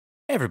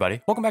Hey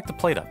everybody, welcome back to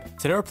Plateup.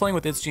 Today we're playing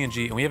with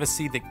itsg and we have a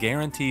seed that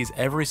guarantees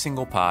every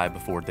single pie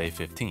before day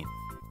 15.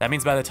 That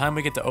means by the time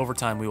we get to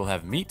overtime, we will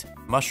have meat,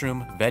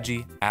 mushroom,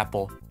 veggie,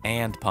 apple,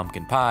 and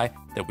pumpkin pie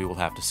that we will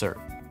have to serve.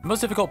 The most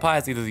difficult pie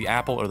is either the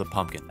apple or the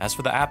pumpkin. As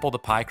for the apple, the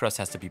pie crust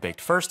has to be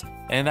baked first,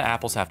 and the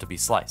apples have to be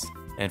sliced.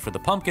 And for the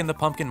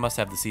pumpkin must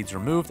have the seeds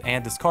removed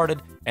and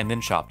discarded, and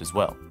then chopped as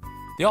well.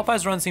 The all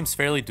pies run seems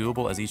fairly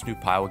doable as each new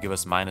pie will give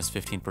us minus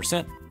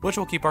 15%, which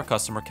will keep our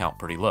customer count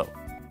pretty low.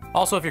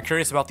 Also, if you're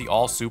curious about the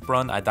all soup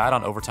run, I died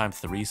on overtime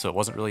 3, so it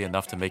wasn't really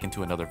enough to make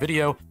into another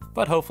video,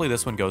 but hopefully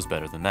this one goes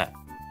better than that.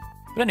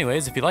 But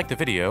anyways, if you like the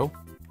video,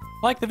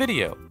 like the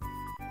video.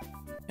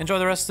 Enjoy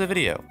the rest of the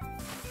video.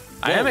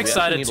 I am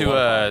excited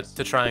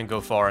to try and go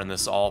far in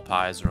this all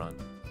pies run.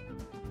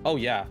 Oh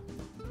yeah.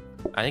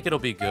 I think it'll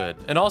be good.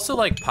 And also,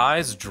 like,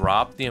 pies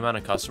drop the amount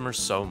of customers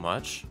so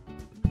much.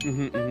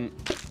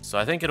 So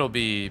I think it'll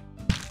be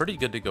pretty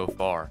good to go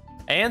far.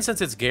 And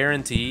since it's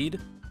guaranteed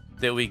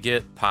that we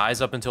get pies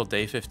up until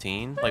day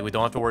 15, like, we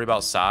don't have to worry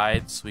about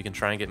sides. We can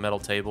try and get metal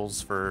tables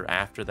for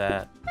after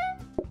that.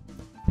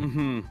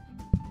 Oh,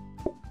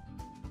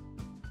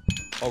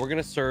 we're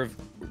gonna serve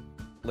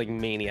like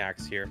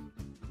maniacs here.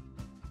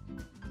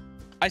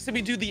 I said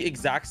we do the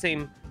exact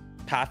same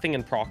pathing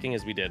and procking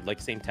as we did,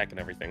 like same tech and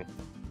everything.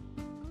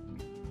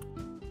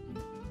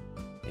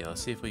 Yeah,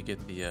 let's see if we get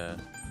the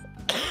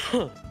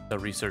the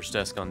research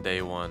desk on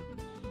day 1.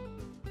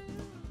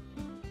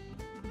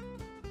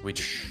 We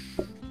just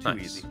Too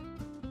easy.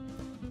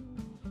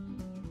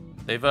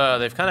 They've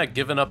kind of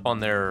given up on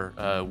their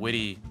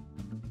witty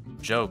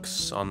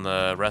jokes on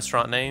the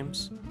restaurant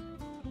names.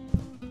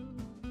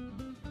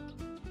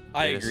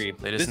 I agree.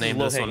 They just named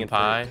this one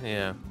pie.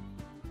 Yeah.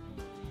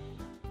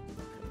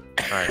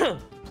 All right.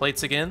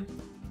 Plates again.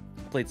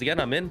 Plates again.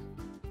 I'm in.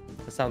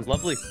 That sounds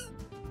lovely.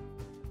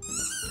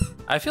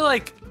 I feel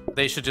like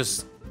they should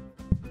just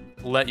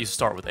let you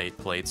start with 8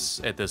 plates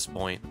at this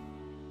point.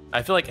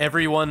 I feel like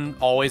everyone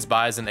always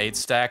buys an 8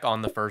 stack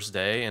on the first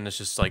day, and it's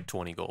just like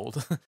 20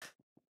 gold.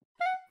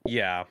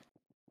 Yeah.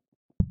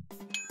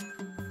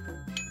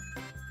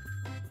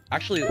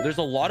 Actually, there's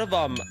a lot of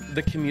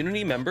the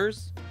community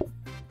members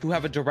who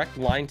have a direct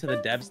line to the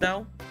devs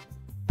now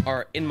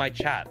are in my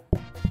chat.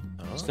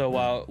 Oh.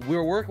 So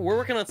we're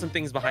working on some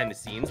things behind the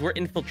scenes. We're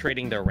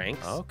infiltrating their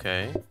ranks.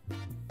 Okay.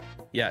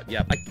 Yeah.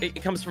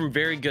 It comes from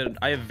very good.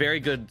 I have very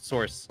good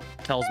source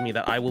tells me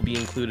that I will be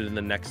included in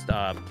the next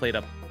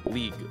Plateup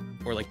league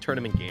or like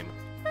tournament game.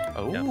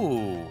 Oh,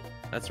 yeah.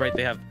 That's right.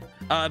 They have.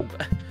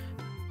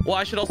 Well,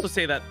 I should also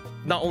say that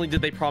not only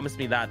did they promise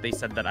me that, they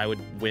said that I would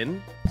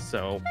win.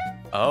 So.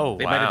 Oh,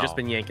 they might have just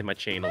been yanking my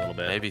chain a little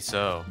bit. Maybe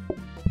so.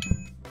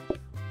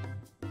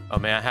 Oh,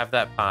 may I have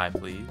that pie,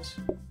 please?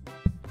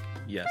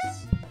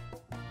 Yes.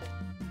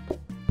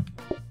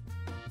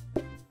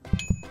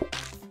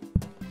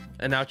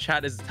 And now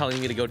chat is telling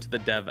me to go to the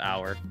dev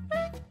hour.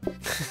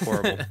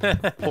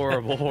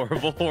 Horrible.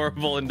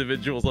 horrible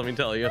individuals, let me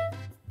tell you.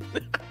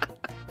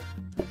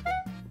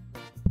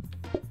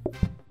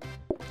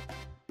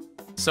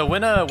 So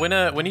when are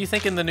you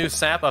thinking the new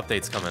SAP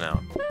update's coming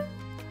out?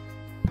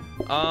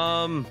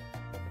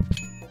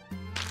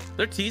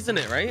 They're teasing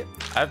it, right?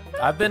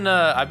 I've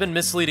been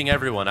misleading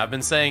everyone. I've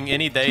been saying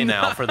any day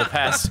now for the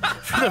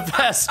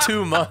past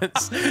 2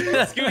 months.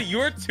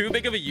 You're too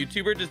big of a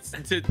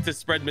YouTuber to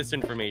spread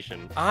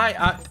misinformation.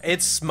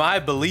 It's my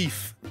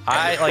belief.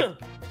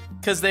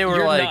 Because they were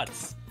You're like,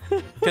 nuts.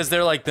 Because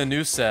they're like the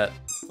new set,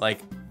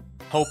 like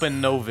hoping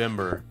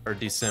November or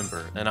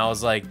December, and I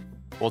was like,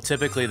 well,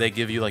 typically they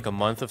give you like a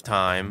month of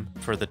time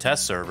for the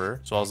test server,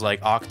 so I was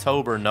like,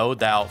 October, no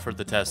doubt for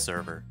the test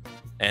server,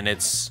 and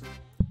it's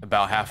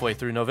about halfway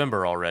through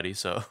November already,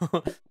 so.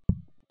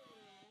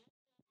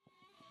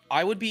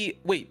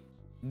 Wait,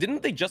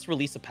 didn't they just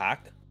release a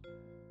pack?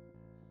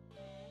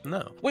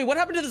 No. Wait, what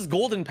happened to this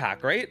golden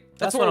pack, right?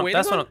 That's what we're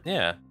waiting on?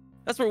 Yeah.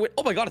 That's where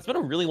oh my god, it's been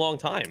a really long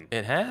time.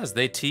 It has.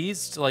 They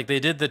teased, like,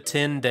 they did the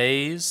 10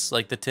 days,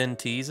 like the 10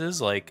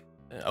 teases, like,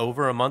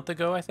 over a month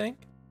ago, I think.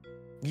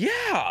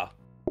 Yeah.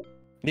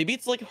 Maybe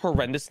it's, like,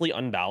 horrendously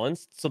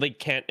unbalanced, so they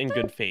can't, in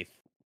good faith,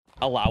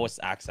 allow us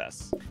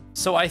access.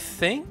 So I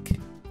think,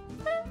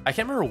 I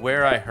can't remember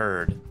where I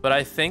heard, but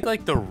I think,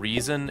 like, the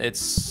reason it's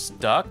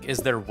stuck is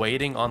they're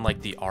waiting on,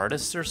 like, the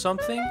artists or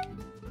something.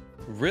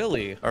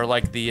 Really? Or,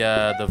 like,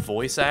 the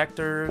voice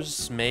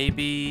actors,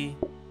 maybe.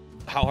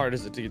 How hard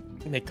is it to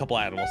make a couple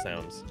animal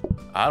sounds?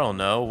 I don't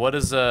know. What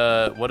does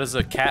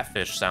a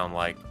catfish sound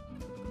like?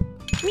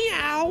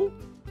 Meow.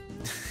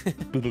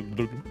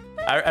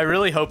 I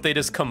really hope they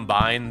just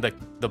combine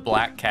the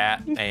black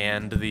cat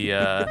and the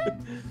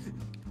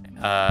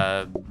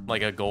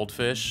like a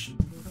goldfish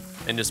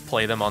and just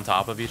play them on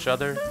top of each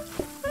other.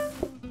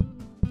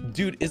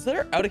 Dude, is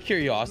there, out of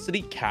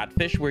curiosity,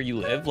 catfish where you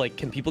live? Like,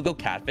 can people go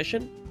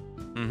catfishing?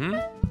 Mm-hmm.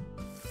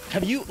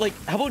 Have you, like,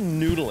 how about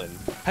noodling?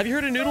 Have you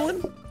heard of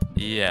noodling?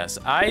 Yes,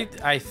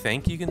 I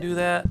think you can do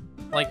that.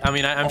 Like, I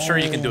mean, I'm sure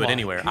you can do it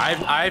anywhere.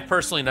 I've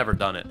personally never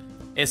done it.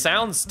 It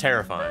sounds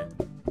terrifying.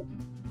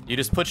 You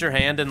just put your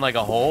hand in like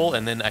a hole,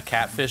 and then a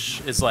catfish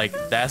is like,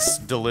 that's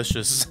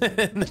delicious.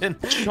 And then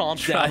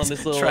Chomp down on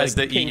this little tries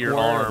like, to eat your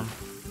worm. arm.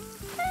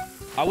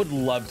 I would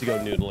love to go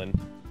noodling.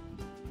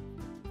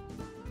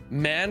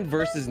 Man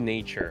versus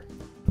nature.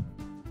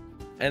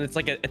 And it's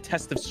like a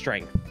test of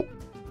strength.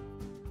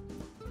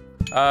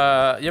 You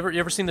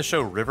ever seen the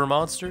show River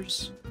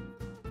Monsters?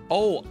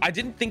 Oh, I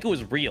didn't think it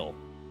was real.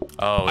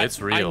 Oh, it's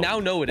real. I now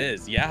know it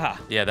is, yeah.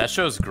 Yeah, that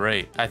show's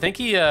great. I think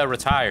he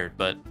retired,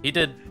 but he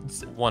did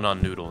one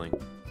on noodling.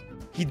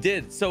 He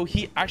did. So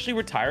he actually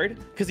retired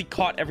because he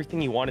caught everything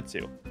he wanted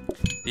to.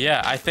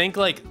 Yeah, I think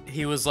like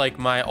he was like,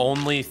 my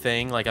only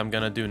thing like I'm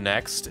gonna do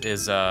next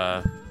is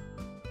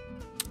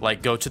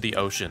like go to the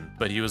ocean.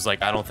 But he was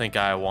like, I don't think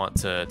I want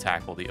to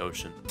tackle the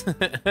ocean.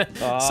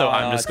 So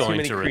I'm just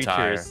going to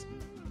retire.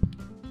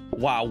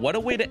 Wow, what a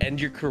way to end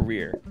your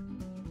career.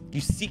 You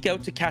seek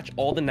out to catch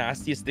all the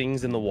nastiest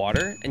things in the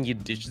water, and you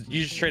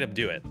just straight up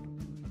do it.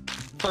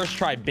 First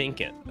try, bink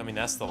it. I mean,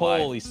 that's the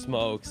Holy life.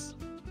 Smokes.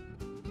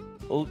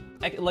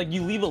 Like,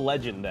 you leave a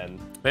legend then.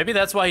 Maybe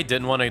that's why he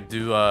didn't want to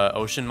do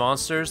Ocean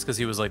Monsters, because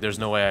he was like, there's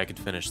no way I could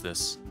finish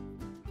this.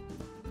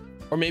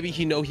 Or maybe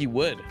he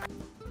would.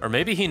 Or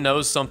maybe he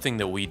knows something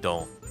that we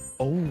don't.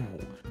 Oh,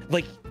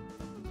 like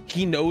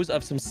he knows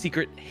of some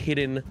secret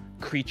hidden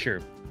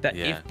creature that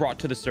if brought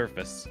to the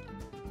surface,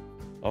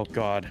 oh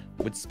God,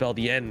 would spell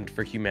the end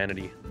for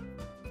humanity.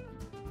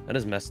 That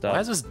is messed up.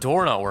 Why is this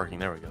door not working?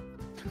 There we go.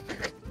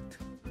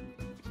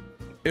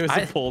 It was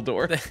a pull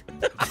door.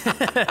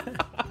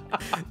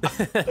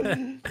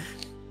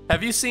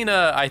 Have you seen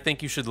I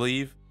Think You Should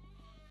Leave?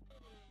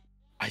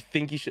 I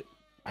think you should.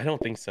 I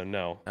don't think so.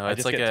 No. No, I it's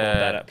just like get told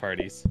that at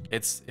parties.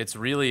 It's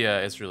really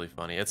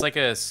funny. It's like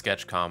a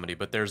sketch comedy,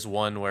 but there's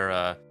one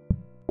where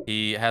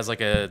he has like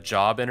a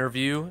job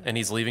interview and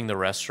he's leaving the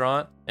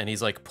restaurant and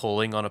he's like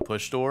pulling on a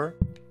push door,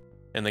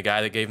 and the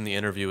guy that gave him the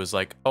interview is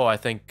like, "Oh, I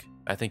think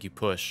you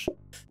push,"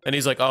 and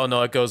he's like, "Oh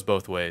no, it goes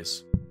both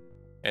ways."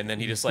 And then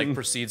he just like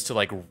proceeds to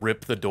like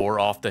rip the door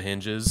off the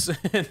hinges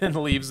and then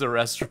leaves the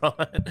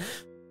restaurant.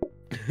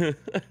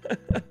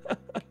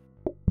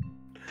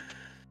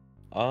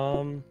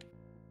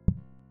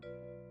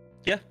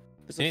 Yeah,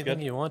 this is Anything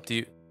good. you want?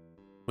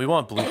 We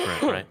want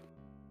blueprint, right?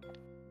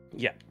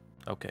 Yeah.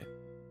 Okay.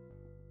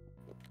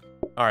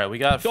 All right, we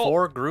got Go.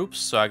 4 groups,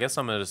 so I guess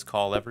I'm gonna just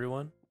call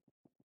everyone.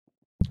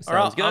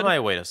 Sounds good. I might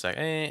wait a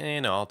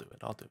second. No, I'll do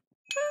it.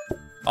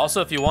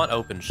 Also, if you want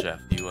Open Chef,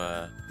 you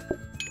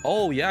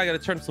Oh yeah, I gotta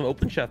turn some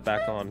Open Chef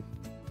back on.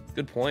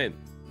 Good point.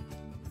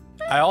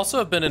 I also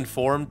have been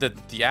informed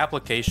that the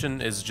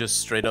application is just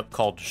straight up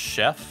called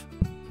Chef,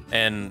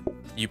 and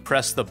you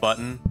press the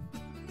button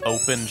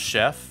Open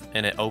Chef,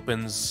 and it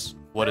opens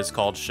what is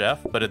called Chef.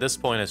 But at this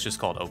point, it's just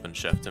called Open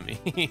Chef to me.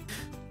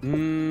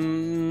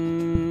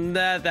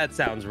 That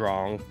sounds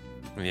wrong.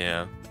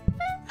 Yeah.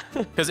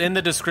 Because in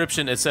the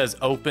description, it says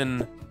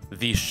open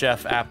the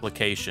Chef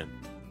application.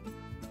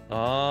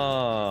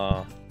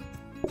 Ah.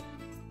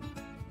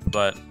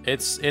 But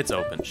it's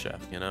Open Chef,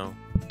 you know?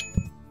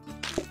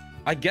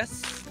 I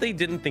guess they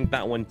didn't think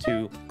that one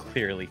too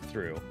clearly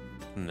through.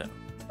 No.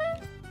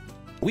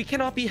 We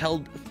cannot be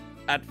held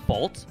at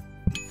fault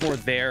for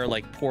their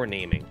like poor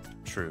naming.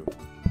 True.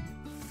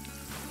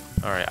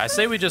 All right, I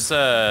say we just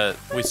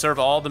we serve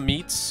all the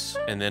meats,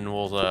 and then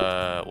we'll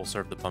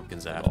serve the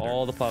pumpkins after.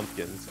 All the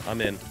pumpkins.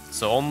 I'm in.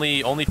 So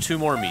only 2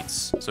 more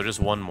meats. So just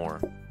 1 more.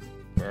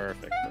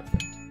 Perfect.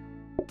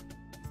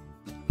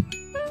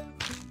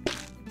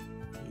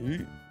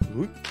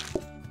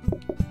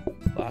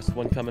 Last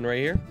one coming right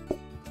here.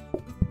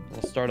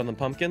 We'll start on the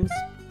pumpkins.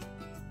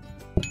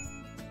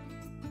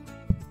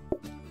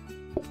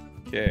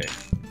 Okay.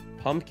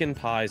 Pumpkin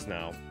pies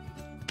now.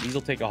 These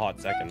will take a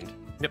hot second.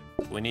 Yep.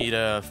 We need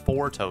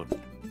 4 total.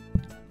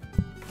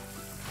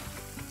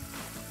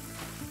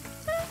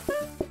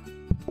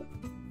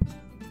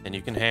 And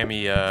you can hand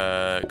me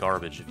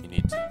garbage if you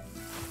need to.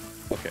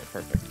 Okay,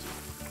 perfect.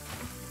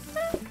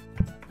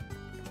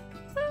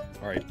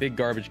 All right, big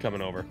garbage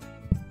coming over.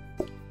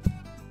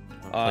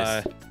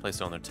 Place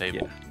it on their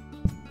table.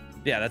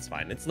 Yeah, that's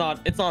fine. It's not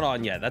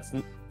on yet. That's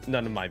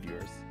none of my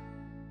viewers.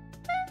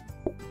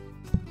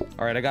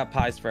 All right, I got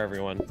pies for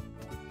everyone.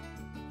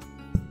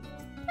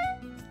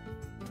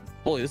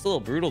 Holy, this is a little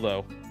brutal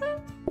though.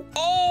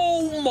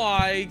 Oh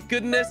my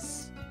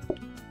goodness!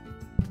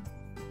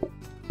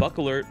 Buck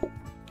alert.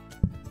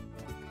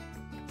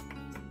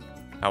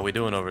 How we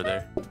doing over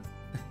there?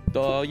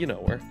 You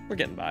know, we're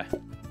getting by.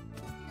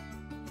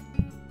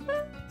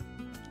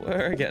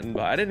 We're getting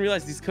by. I didn't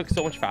realize these cook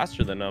so much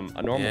faster than a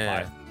normal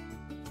pie.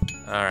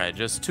 All right,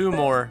 just 2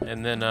 more,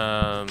 and then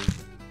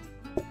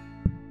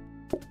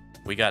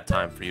we got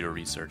time for you to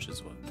research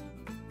as well.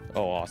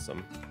 Oh,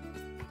 awesome.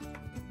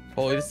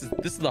 Holy, this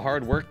is the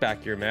hard work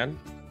back here, man.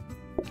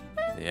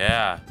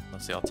 Yeah.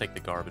 Let's see. I'll take the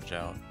garbage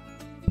out.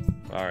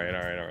 All right.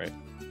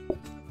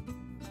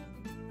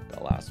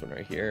 The last one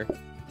right here.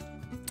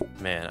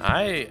 Man,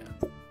 I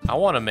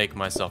want to make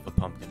myself a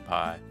pumpkin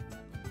pie.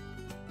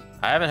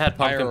 I haven't had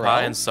pumpkin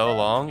pie in so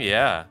long.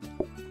 Yeah.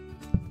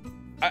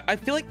 I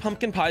feel like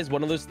pumpkin pie is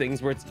one of those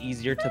things where it's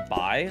easier to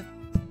buy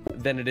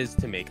than it is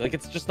to make. Like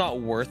it's just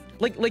not worth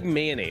like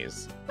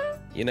mayonnaise,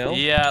 you know?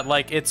 Yeah,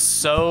 like it's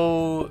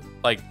so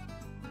like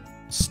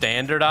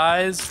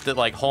standardized that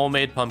like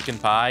homemade pumpkin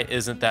pie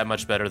isn't that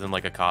much better than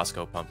like a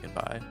Costco pumpkin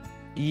pie.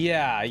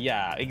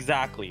 Yeah,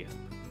 exactly.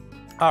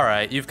 All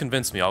right, you've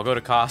convinced me. I'll go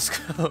to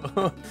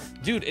Costco.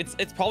 Dude,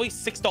 it's probably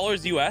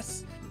 $6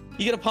 US.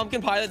 You get a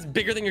pumpkin pie that's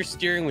bigger than your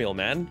steering wheel,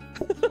 man.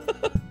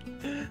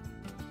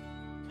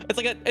 It's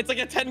like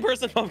a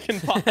 10-person pumpkin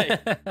pie.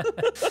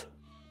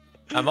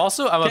 I'm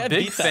a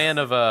big fan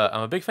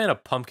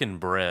of pumpkin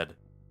bread.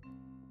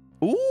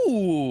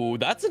 Ooh,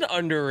 that's an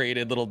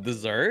underrated little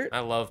dessert. I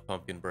love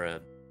pumpkin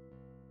bread.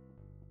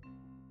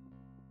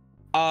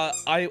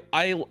 I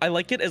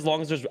like it as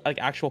long as there's like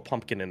actual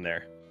pumpkin in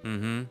there.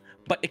 Mm-hmm.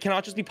 But it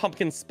cannot just be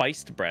pumpkin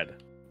spiced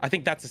bread. I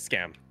think that's a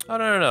scam. Oh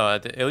no.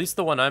 At least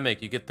the one I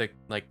make, you get the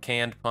like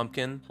canned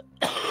pumpkin.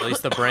 At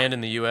least the brand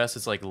in the US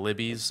is like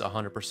Libby's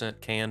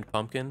 100% canned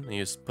pumpkin. And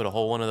you just put a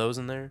whole one of those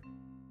in there.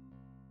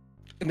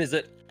 And is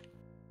it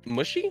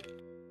mushy?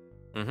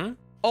 Mm-hmm.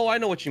 Oh, I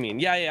know what you mean.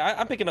 Yeah,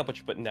 I'm picking up what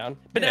you're putting down.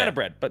 Banana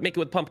bread, but make it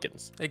with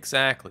pumpkins.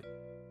 Exactly.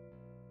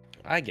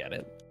 I get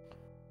it.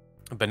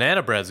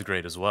 Banana bread's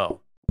great as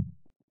well.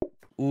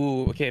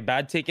 Ooh, okay,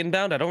 bad take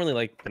inbound. I don't really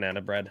like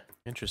banana bread.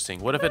 Interesting.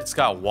 What if it's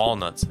got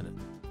walnuts in it?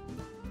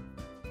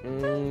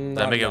 Does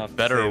that make it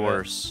better or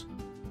worse?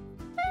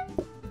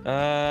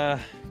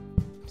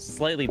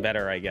 Slightly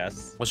better, I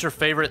guess. What's your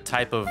favorite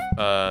type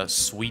of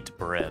sweet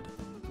bread?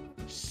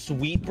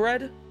 Sweet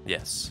bread?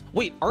 Yes.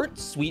 Wait, aren't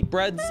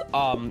sweetbreads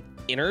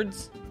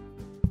innards?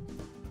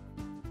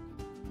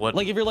 What?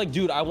 Like if you're like,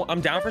 dude,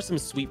 I'm down for some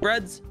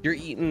sweetbreads, you're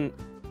eating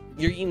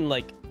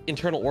like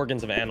internal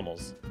organs of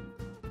animals.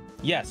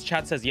 Yes,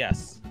 chat says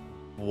yes.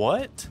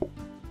 What?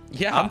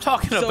 Yeah. I'm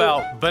talking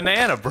about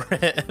banana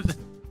bread.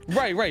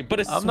 Right,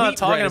 but I'm not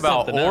talking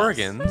about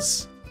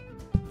organs.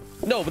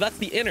 No, but that's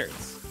the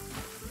innards.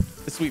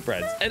 The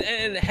sweetbreads.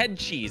 And head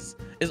cheese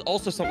is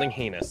also something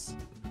heinous.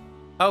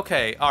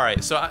 Okay, all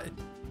right. So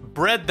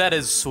bread that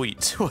is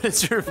sweet. What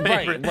is your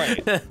favorite?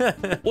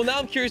 Right. Well, now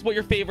I'm curious what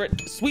your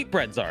favorite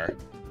sweetbreads are.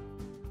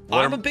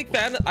 I'm a big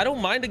fan. I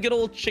don't mind a good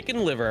old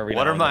chicken liver every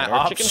now and then. What are my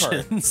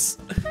options?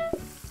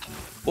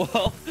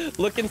 Well,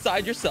 look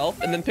inside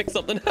yourself and then pick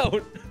something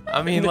out.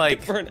 I mean,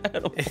 like, for an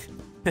animal.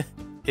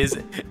 Is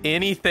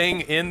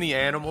anything in the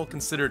animal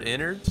considered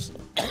innards?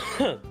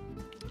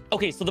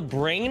 Okay, so the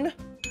brain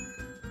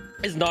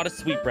is not a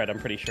sweetbread, I'm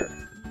pretty sure.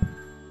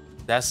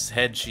 That's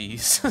head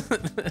cheese.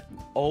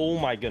 Oh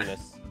my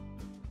goodness.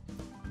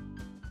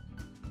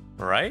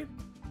 Right?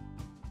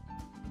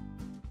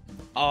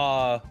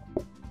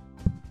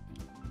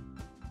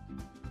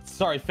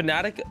 Sorry,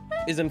 Fnatic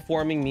is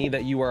informing me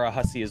that you are a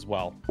hussy as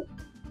well.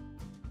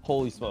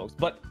 Holy smokes.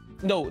 But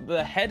no,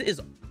 the head is,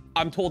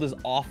 I'm told, is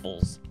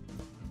offals.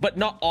 But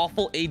not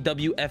awful,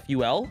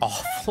 A-W-F-U-L.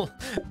 Awful.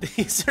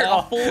 These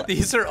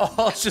are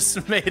all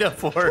just made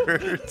up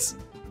words.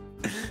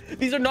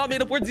 These are not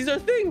made up words, these are a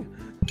thing.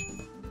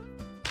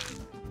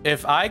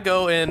 If I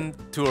go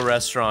into a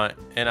restaurant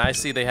and I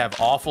see they have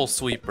awful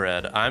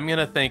sweetbread, I'm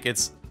gonna think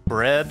it's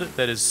bread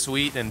that is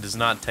sweet and does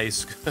not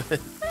taste good.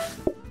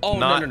 Oh,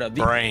 not no.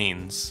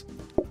 Brains.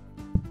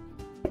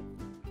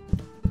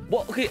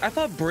 Well, okay, I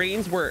thought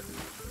brains were...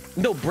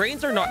 No,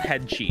 brains are not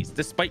head cheese,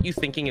 despite you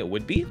thinking it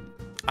would be.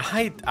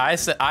 I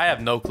said I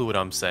have no clue what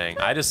I'm saying.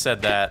 I just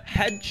said that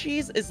head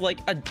cheese is like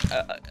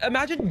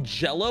imagine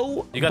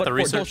Jello. You got the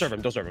research?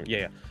 Don't serve him.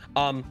 Yeah.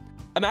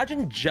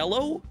 Imagine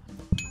Jello,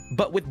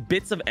 but with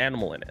bits of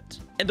animal in it,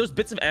 and those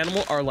bits of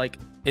animal are like.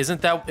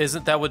 Isn't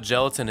that what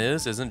gelatin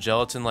is? Isn't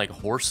gelatin like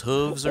horse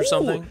hooves or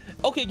something?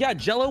 Okay, yeah,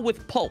 Jello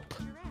with pulp,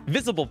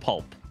 visible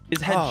pulp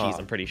is head cheese.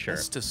 I'm pretty sure.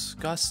 That's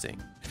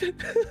disgusting.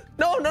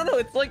 No.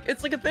 It's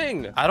like a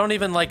thing. I don't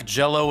even like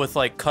Jello with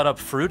like cut up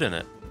fruit in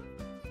it.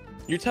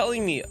 You're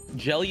telling me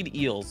jellied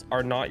eels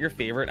are not your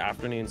favorite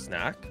afternoon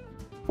snack?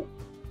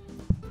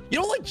 You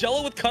don't like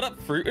Jello with cut up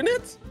fruit in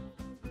it?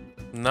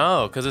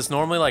 No, because it's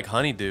normally like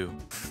honeydew.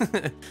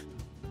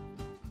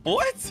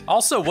 What?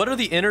 Also, what are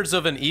the innards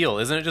of an eel?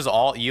 Isn't it just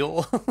all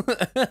eel?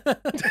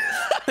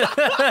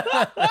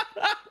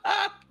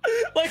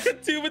 Like a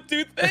tube of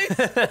toothpaste?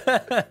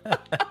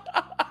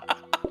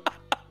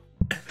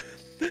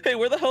 Hey,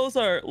 where the hell is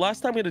our...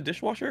 Last time we had a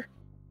dishwasher?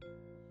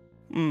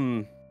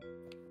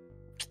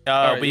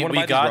 Right,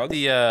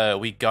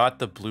 we got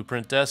the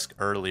blueprint desk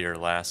earlier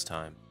last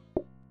time.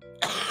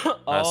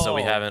 So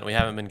we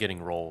haven't been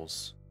getting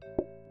rolls.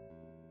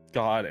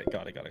 Got it.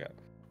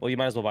 Well, you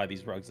might as well buy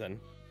these rugs then.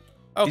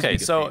 Okay,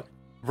 so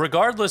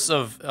regardless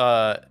of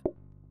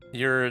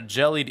your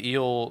jellied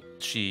eel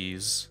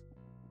cheese,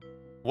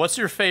 what's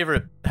your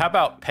favorite? How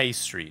about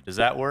pastry? Does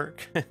that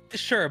work?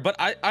 Sure, but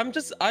I'm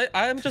just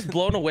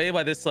blown away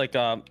by this. Like,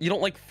 you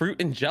don't like fruit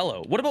in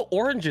Jello. What about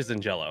oranges in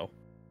Jello?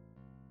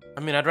 I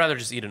mean, I'd rather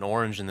just eat an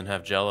orange and then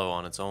have Jello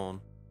on its own.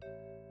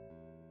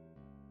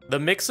 The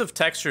mix of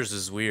textures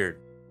is weird.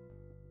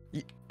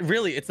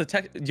 Really, it's the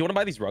text. Do you want to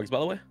buy these rugs,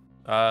 by the way?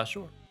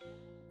 Sure.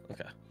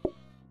 Okay.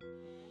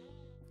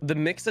 the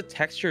mix of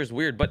texture is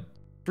weird, but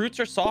fruits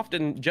are soft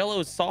and Jello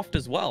is soft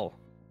as well.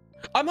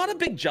 I'm not a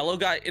big Jello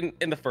guy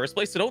in the first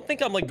place, so don't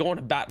think I'm like going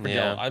to bat for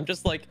Jello. I'm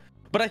just like,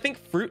 but I think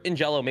fruit in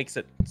Jello makes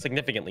it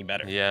significantly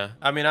better. Yeah,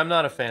 I mean, I'm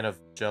not a fan of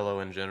Jello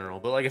in general,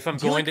 but like if I'm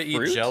going to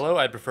eat Jello,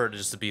 I'd prefer it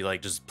just to be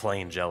like just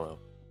plain Jello.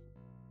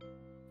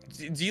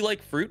 Do you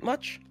like fruit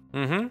much?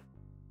 Mm-hmm.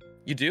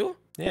 You do?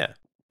 Yeah,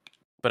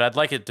 but I'd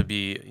like it to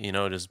be, you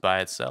know, just by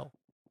itself.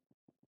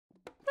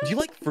 Do you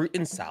like fruit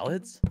in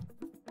salads?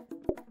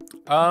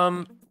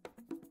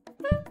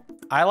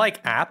 I like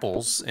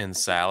apples in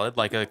salad,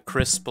 like a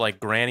crisp, like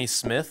Granny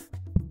Smith.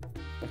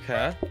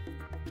 Okay.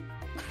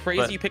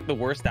 Crazy you picked the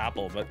worst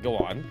apple, but go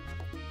on.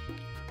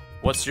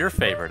 What's your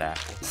favorite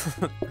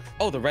apple?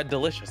 Oh, the Red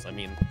Delicious. I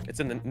mean, it's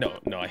in the...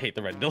 No, I hate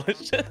the Red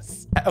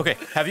Delicious. Okay,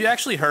 have you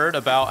actually heard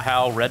about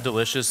how Red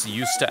Delicious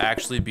used to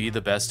actually be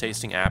the best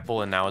tasting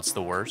apple and now it's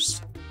the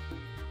worst?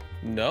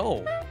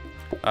 No.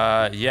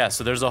 Yeah,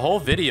 so there's a whole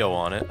video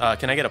on it.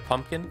 Can I get a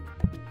pumpkin?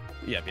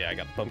 Yeah, I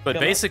got the pumpkin. But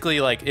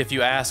basically, like, if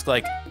you ask,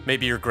 like,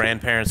 maybe your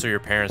grandparents or your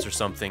parents or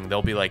something,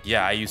 they'll be like,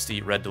 yeah, I used to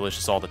eat Red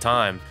Delicious all the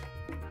time.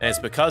 And it's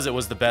because it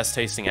was the best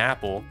tasting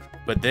apple,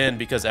 but then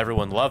because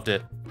everyone loved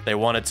it, they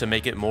wanted to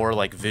make it more,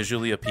 like,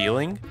 visually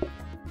appealing.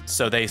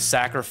 So they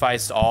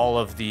sacrificed all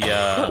of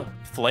the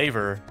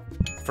flavor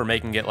for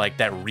making it, like,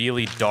 that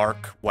really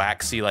dark,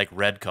 waxy, like,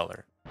 red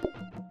color.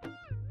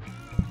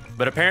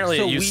 But apparently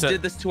so we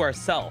did this to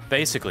ourselves.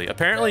 Basically,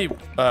 apparently,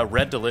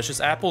 Red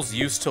Delicious apples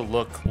used to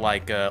look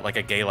like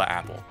a gala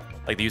apple.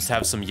 Like they used to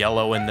have some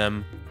yellow in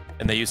them,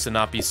 and they used to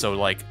not be so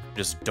like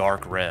just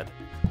dark red.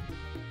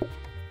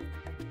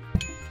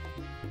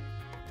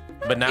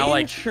 But now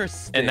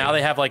and now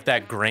they have like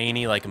that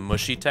grainy, like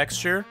mushy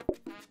texture.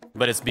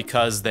 But it's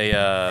because they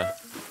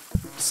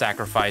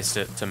sacrificed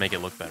it to make it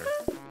look better.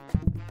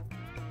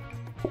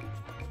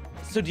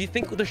 So do you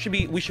think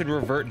we should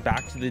revert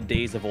back to the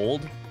days of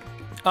old?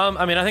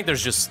 I mean, I think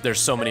there's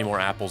so many more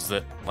apples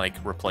that like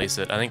replace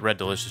it. I think Red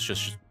Delicious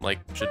just like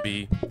should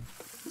be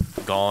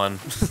gone.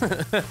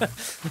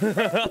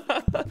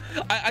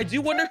 I do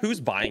wonder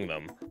who's buying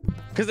them,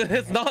 because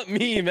it's not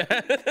me, man.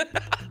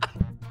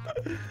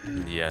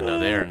 Yeah, no,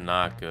 they are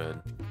not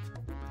good.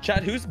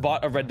 Chad, who's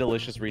bought a Red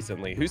Delicious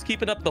recently? Who's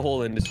keeping up the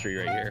whole industry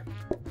right here?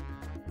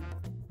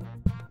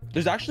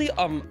 There's actually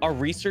a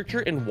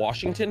researcher in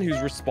Washington who's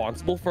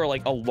responsible for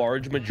like a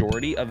large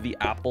majority of the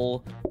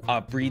apple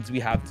breeds we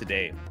have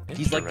today.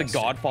 He's like the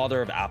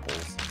godfather of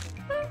apples.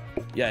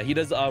 Yeah, he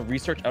does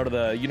research out of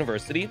the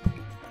university,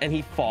 and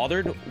he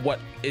fathered what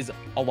is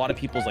a lot of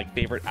people's like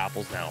favorite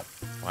apples now.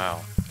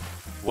 Wow,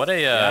 what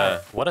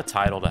a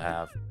title to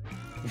have.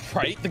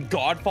 Right, the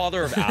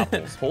godfather of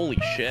apples. Holy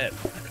shit.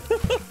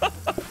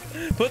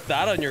 Put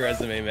that on your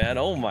resume, man.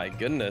 Oh my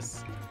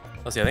goodness.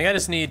 Let's see, I think I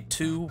just need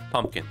 2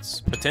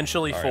 pumpkins.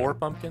 Potentially 4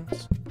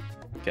 pumpkins.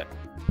 Okay.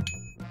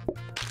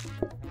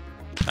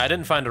 I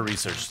didn't find a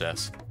research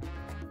desk.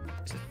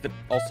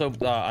 Also,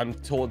 I'm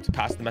told to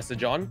pass the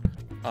message on.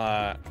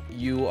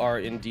 You are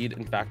indeed,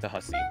 in fact, a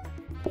hussy.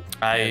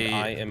 I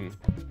am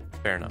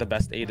fair enough. The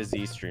best A to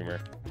Z streamer.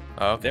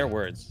 Okay. Their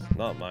words,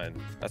 not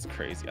mine. That's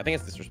crazy. I think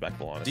it's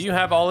disrespectful, honestly. Do you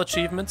have all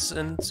achievements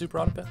in Super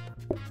Autopet?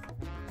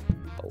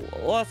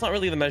 Well, that's not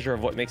really the measure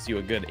of what makes you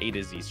a good A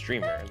to Z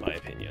streamer, in my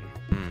opinion.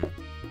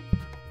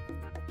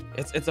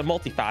 It's a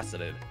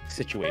multifaceted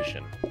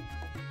situation.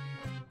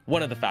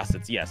 One of the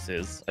facets, yes,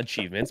 is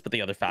achievements, but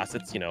the other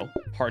facets, you know,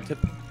 hard to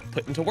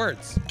put into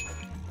words.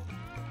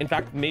 In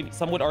fact, maybe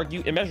some would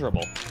argue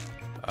immeasurable.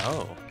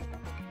 Oh.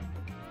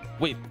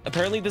 Wait,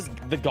 apparently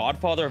the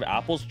godfather of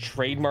apples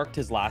trademarked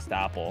his last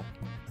apple.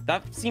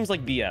 That seems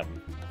like BM.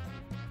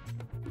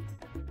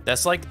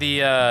 That's like the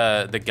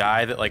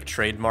guy that like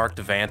trademarked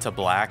Vanta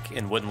Black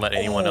and wouldn't let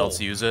anyone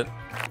else use it.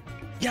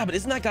 Yeah, but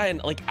isn't that guy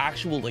an like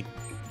actual like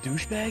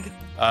douchebag?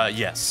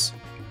 Yes.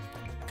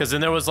 Because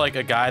then there was like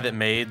a guy that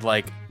made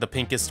like the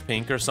pinkest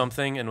pink or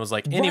something and was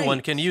like,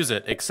 anyone can use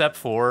it except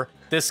for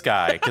this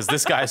guy, because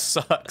this guy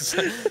sucks.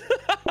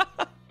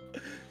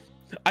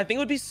 I think it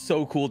would be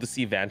so cool to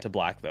see Vanta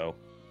Black though.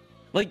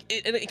 Like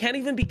it can't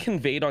even be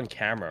conveyed on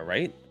camera,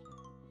 right?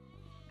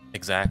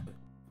 Exactly.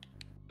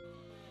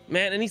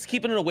 Man, and he's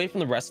keeping it away from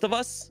the rest of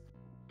us.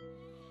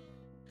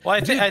 Well,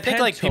 I think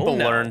like people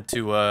learn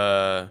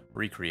to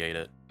recreate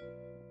it.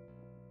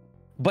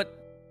 But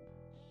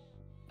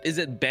is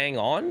it bang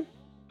on?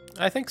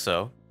 I think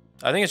so.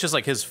 I think it's just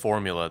like his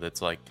formula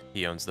that's like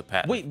he owns the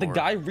patent. Wait, the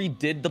guy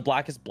redid the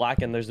blackest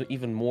black and there's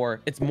even more.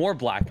 It's more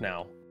black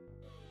now.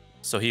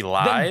 So he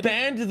lied? They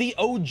banned the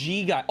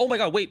OG guy. Oh my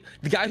god, wait.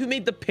 The guy who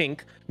made the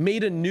pink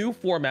made a new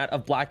format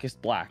of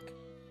blackest black.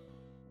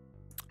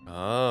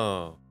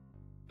 Oh.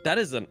 That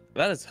is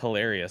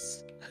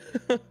hilarious.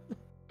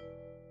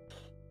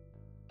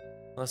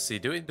 Let's see.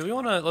 Do we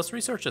want to let's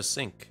research a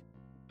sink?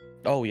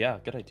 Oh yeah,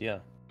 good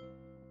idea.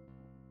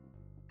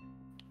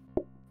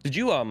 Did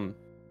you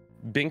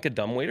bink a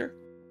dumbwaiter,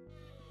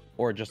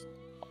 or just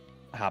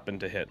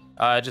happened to hit?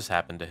 I just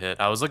happened to hit.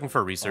 I was looking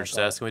for a research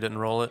desk and we didn't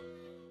roll it.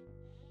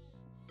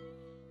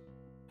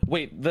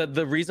 Wait,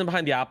 the reason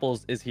behind the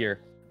apples is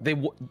here.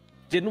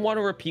 didn't want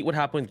to repeat what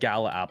happened with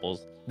Gala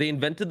apples. They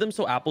invented them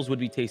so apples would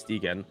be tasty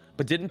again,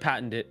 but didn't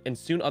patent it, and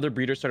soon other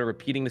breeders started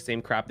repeating the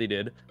same crap they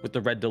did with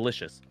the Red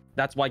Delicious.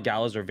 That's why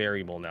Galas are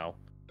variable now.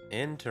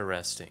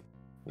 Interesting.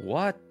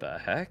 What the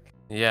heck?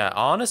 Yeah,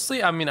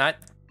 honestly, I mean,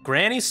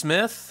 Granny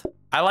Smith,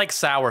 I like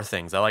sour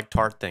things. I like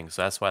tart things,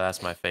 so that's why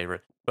that's my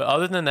favorite. But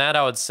other than that,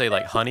 I would say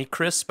like Honey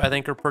Crisp, I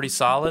think are pretty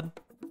solid.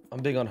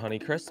 I'm big on Honey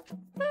Crisp.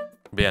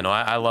 But yeah, no,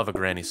 I love a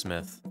Granny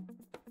Smith.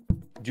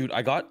 Dude,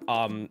 I got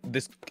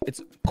this,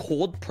 it's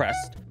cold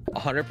pressed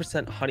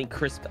 100% Honey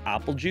Crisp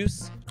apple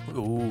juice.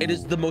 Ooh. It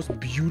is the most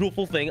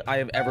beautiful thing I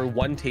have ever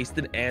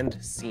tasted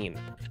and seen.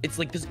 It's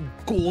like this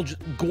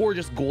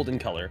gorgeous golden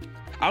color.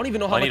 I don't even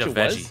know how much it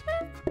was.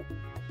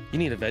 You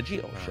need a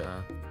veggie? Oh shit.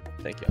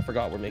 Thank you. I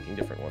forgot we're making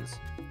different ones.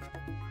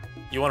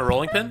 You want a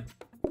rolling pin?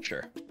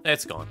 Sure.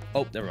 It's gone.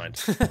 Oh, never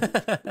mind.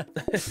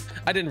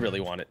 I didn't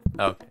really want it.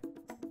 Okay.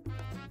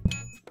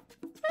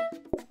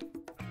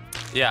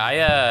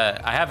 Yeah,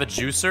 I have a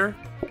juicer,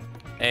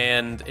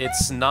 and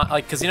it's not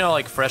like, cause you know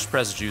like fresh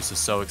pressed juice is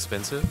so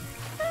expensive.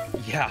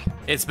 Yeah.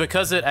 It's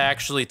because it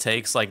actually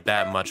takes like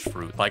that much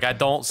fruit. Like I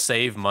don't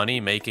save money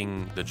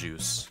making the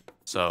juice,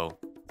 so.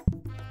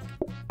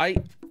 I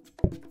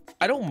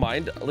don't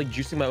mind like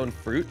juicing my own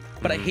fruit,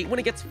 but I hate when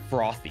it gets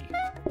frothy.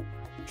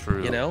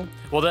 True. You know?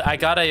 Well, I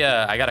got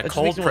a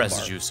cold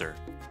press juicer.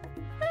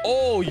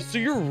 Oh, so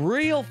you're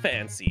real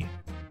fancy.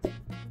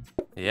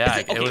 Yeah,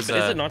 is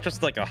it not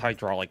just like a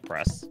hydraulic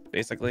press,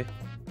 basically?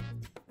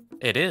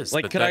 It is.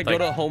 Like, could I go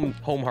to home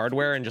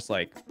hardware and just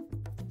like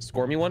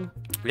score me one?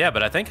 Yeah,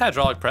 but I think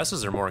hydraulic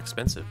presses are more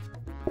expensive.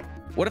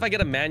 What if I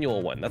get a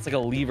manual one? That's like a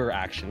lever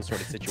action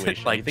sort of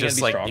situation. Like you think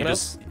just I'd be strong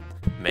enough?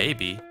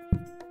 Maybe.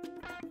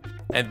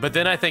 But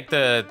then I think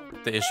the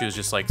issue is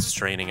just like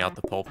straining out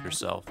the pulp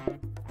yourself.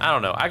 I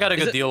don't know. I got a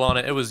good deal on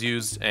it. It was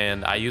used,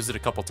 and I used it a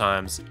couple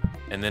times,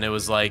 and then it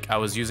was like I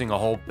was using a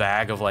whole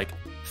bag of like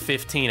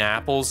 15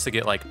 apples to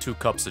get like 2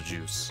 cups of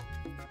juice.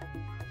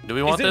 Do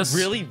we want this? Is it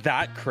really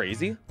that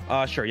crazy?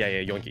 Sure. Yeah.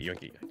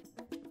 Yoink it.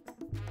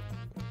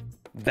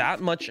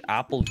 That much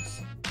apples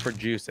for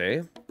juice,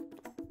 eh?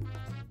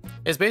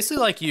 It's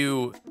basically like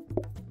you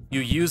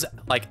use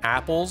like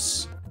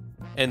apples,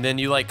 and then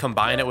you like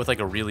combine it with like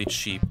a really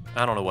cheap.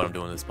 I don't know what I'm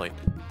doing with this plate.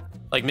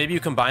 Like maybe you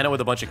combine it with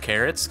a bunch of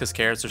carrots because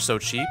carrots are so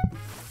cheap,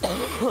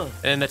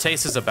 and the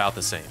taste is about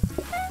the same.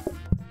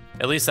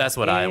 At least that's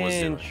what I was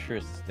doing.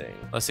 Interesting.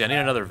 Let's see. I need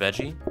another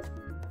veggie.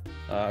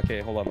 Okay,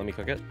 hold on. Let me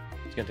cook it.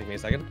 It's gonna take me a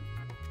second.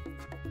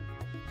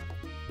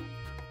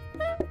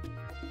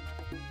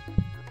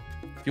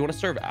 If you want to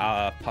serve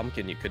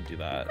pumpkin, you could do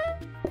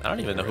that. I don't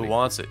even know who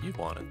wants it. You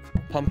want it.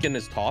 Pumpkin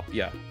is top,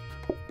 yeah.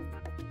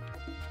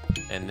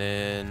 And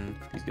then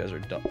these guys are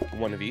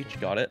one of each.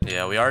 Got it.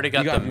 Yeah, we already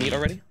got. You got meat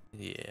already?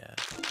 Yeah.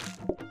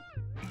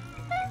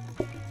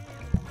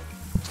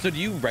 So do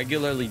you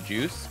regularly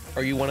juice?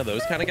 Are you one of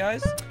those kind of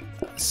guys?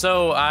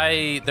 So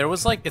there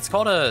was like, it's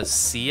called a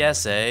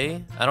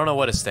CSA. I don't know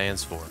what it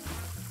stands for,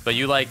 but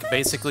you like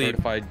basically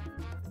certified.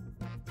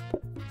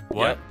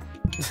 What?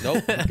 Yep.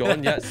 Nope.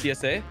 Going yet?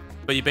 CSA.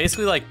 But you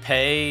basically like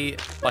pay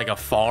like a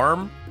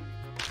farm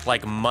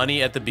like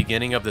money at the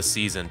beginning of the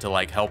season to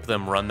like help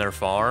them run their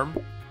farm,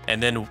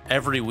 and then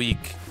every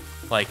week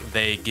like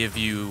they give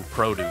you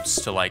produce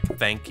to like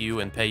thank you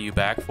and pay you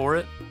back for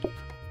it.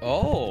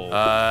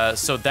 Oh.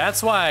 So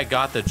that's why I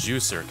got the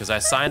juicer, because I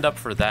signed up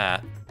for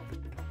that.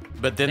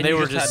 But then they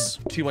were just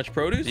had too much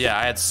produce? Yeah,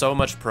 I had so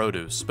much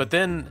produce. But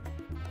then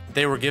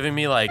they were giving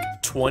me like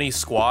 20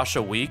 squash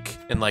a week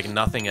and like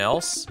nothing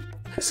else.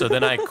 So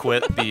then I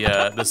quit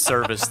the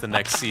service the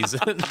next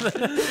season.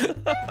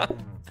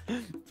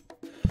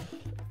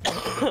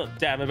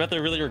 Damn, I bet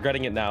they're really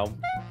regretting it now.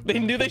 They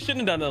knew they shouldn't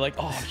have done it. Like,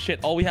 oh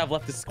shit, all we have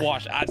left is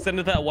squash. I'd send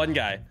it to that one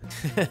guy.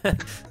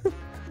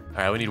 All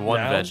right, we need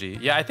one veggie.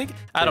 Yeah,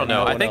 I don't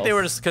know. I think they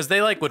were just, because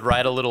they like would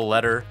write a little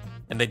letter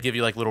and they'd give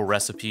you like little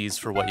recipes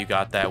for what you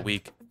got that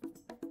week.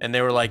 And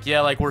they were like,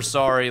 yeah, like we're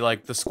sorry,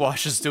 like the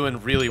squash is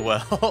doing really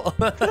well.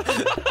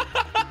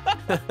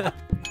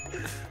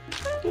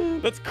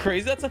 That's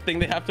crazy. That's a thing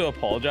they have to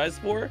apologize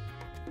for.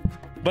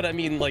 But I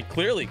mean, like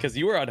clearly, because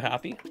you were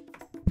unhappy.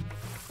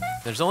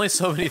 There's only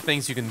so many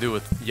things you can do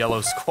with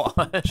yellow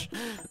squash.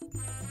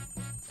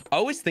 I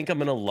always think I'm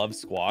gonna love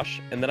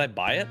squash, and then I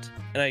buy it,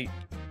 and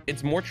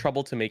it's more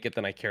trouble to make it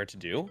than I care to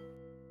do.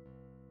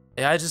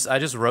 Yeah, I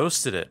just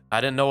roasted it.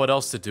 I didn't know what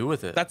else to do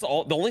with it. That's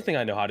all. The only thing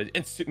I know how to.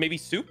 And maybe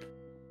soup.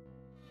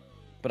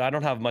 But I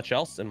don't have much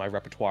else in my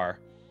repertoire.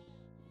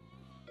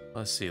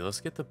 Let's see.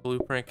 Let's get the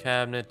blueprint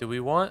cabinet. Do we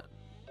want?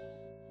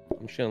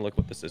 I'm just gonna look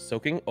what this is.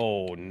 Soaking.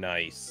 Oh,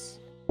 nice.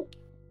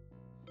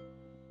 You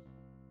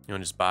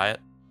want to just buy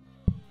it?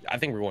 I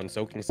think we're going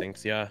soaking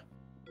sinks. Yeah.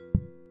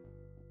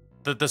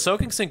 The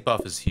soaking sink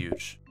buff is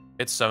huge.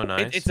 It's so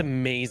nice. It's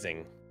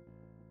amazing.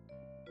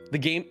 The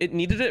game, it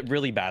needed it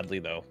really badly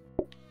though.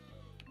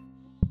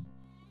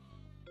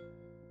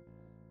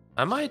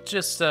 I might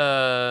just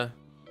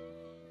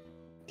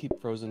keep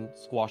frozen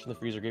squash in the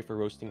freezer, great for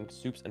roasting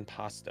soups and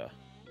pasta.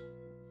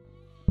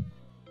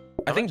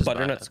 I think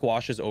butternut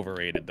squash is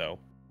overrated though.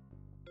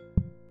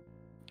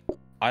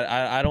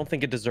 I don't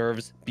think it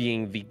deserves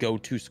being the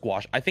go-to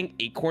squash. I think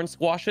acorn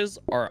squashes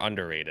are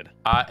underrated.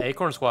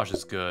 Acorn squash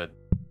is good.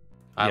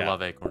 I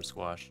love acorn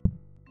squash.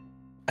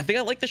 I think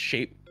I like the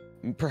shape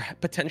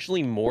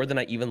potentially more than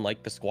I even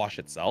like the squash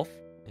itself.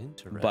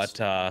 Interesting. But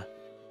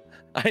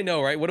I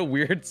know, right? What a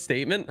weird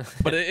statement,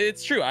 but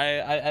it's true.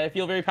 I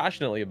feel very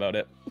passionately about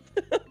it.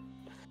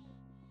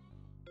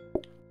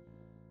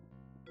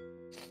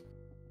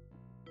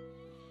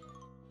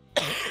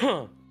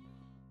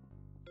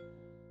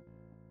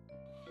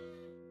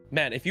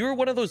 Man, if you were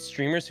one of those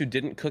streamers who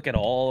didn't cook at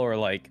all or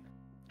like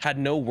had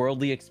no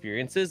worldly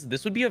experiences,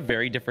 this would be a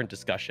very different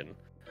discussion.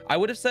 I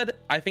would have said,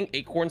 I think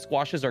acorn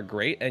squashes are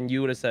great, and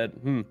you would have said,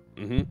 and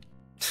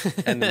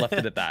left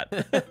it at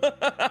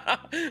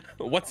that.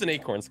 What's an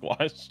acorn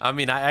squash? I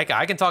mean,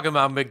 I can talk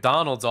about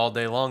McDonald's all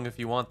day long if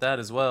you want that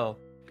as well.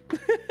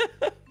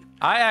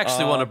 I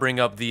actually want to bring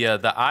up the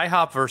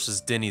IHOP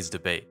versus Denny's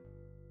debate,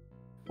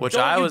 which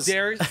Don't you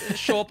dare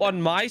show up on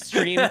my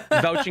stream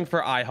vouching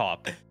for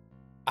IHOP.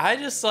 I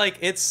just like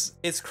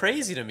it's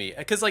crazy to me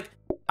because like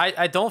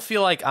I don't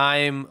feel like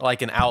I'm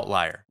like an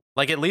outlier.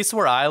 Like at least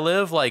where I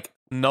live, like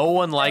no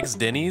one likes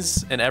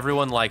Denny's and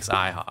everyone likes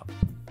IHOP.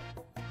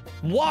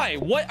 Why?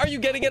 What are you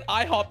getting at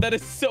IHOP that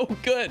is so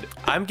good?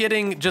 I'm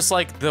getting just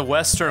like the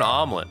Western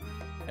omelet.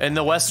 And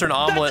the Western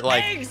omelet, that's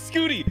like eggs,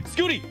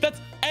 Scooty, that's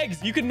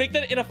eggs. You can make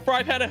that in a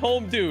fry pan at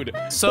home, dude.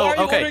 So why are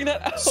you ordering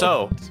that out?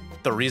 So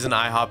the reason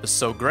IHOP is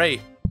so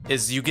great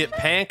is you get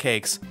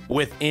pancakes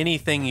with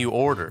anything you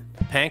order.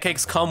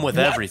 Pancakes come with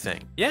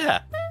everything.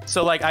 Yeah.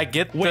 So like I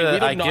get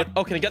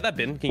Oh, can I get that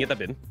bin? Can you get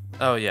that bin?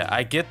 Oh yeah,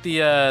 I get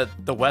the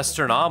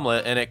Western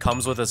omelet and it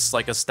comes with a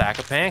stack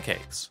of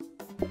pancakes.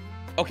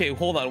 Okay,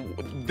 hold on.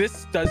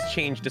 This does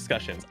change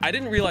discussions. I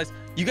didn't realize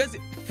you guys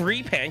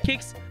free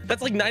pancakes?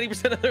 That's like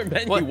 90% of their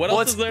menu. What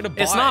else is there to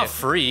buy? It's not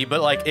free,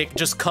 but like it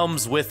just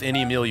comes with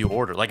any meal you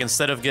order. Like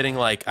instead of getting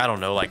like, I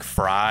don't know, like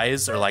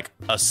fries or like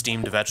a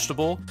steamed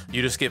vegetable,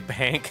 you just get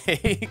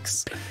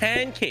pancakes.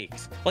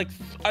 Pancakes. Like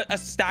a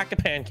stack of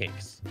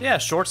pancakes. Yeah,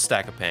 short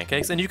stack of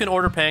pancakes. And you can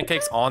order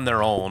pancakes on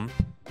their own.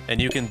 And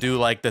you can do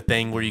like the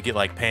thing where you get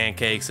like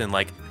pancakes and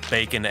like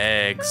bacon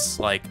eggs,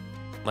 like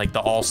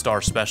the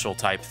all-star special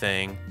type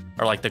thing,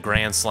 or like the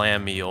Grand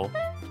Slam meal.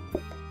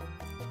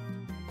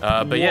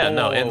 But yeah,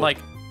 no, and like,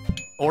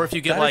 or if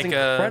you get like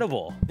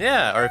incredible.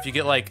 Yeah, or if you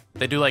get like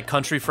they do like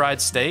country fried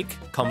steak,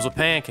 comes with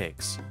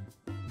pancakes.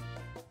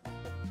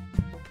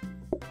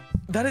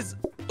 That is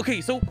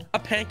okay. So a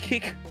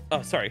pancake.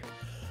 Oh, sorry.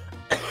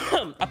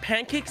 A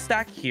pancake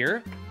stack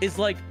here is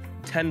like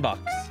 $10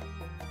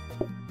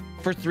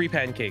 for 3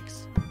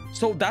 pancakes.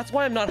 So that's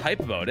why I'm not hype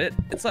about it.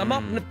 I'm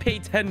not gonna pay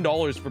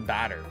 $10 for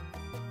batter.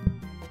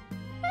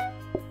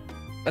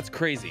 That's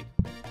crazy.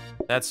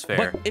 That's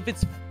fair. But if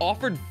it's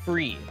offered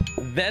free,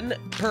 then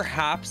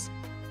perhaps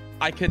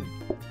I could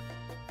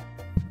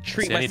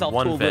treat myself to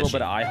a little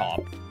bit of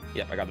IHOP.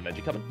 Yep, I got the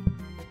veggie coming.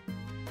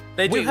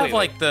 They do have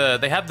like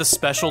they have the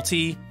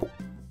specialty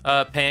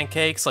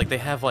pancakes. Like they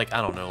have like,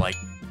 I don't know, like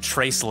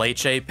Tres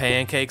Leche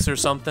pancakes or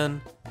something.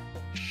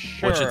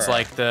 Sure. Which it's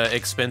like the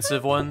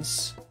expensive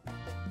ones.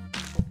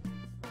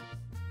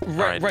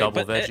 Right,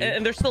 double but, veggie.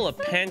 And they're still a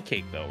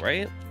pancake though,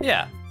 right?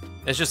 Yeah.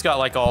 It's just got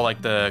like all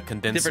like the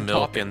condensed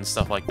milk and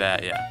stuff like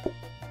that, yeah.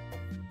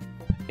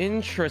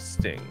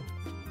 Interesting.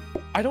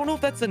 I don't know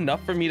if that's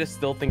enough for me to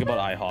still think about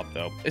IHOP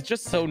though. It's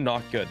just so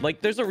not good. Like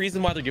there's a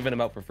reason why they're giving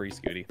them out for free,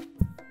 Scooty.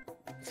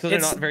 So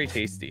they're not very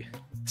tasty.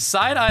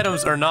 Side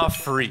items are not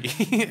free.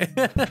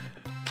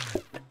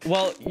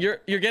 Well,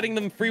 you're getting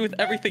them free with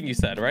everything you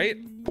said, right?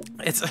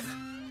 It's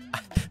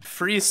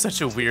free is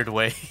such a weird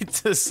way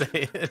to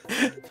say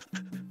it.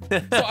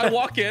 So I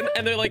walk in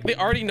and they're like, they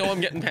already know I'm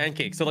getting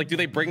pancakes. So like, do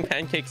they bring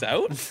pancakes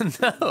out?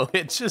 No,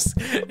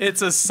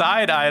 it's a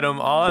side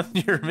item on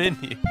your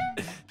menu.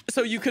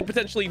 So you could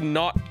potentially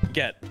not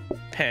get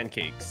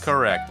pancakes.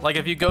 Correct. Like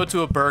if you go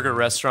to a burger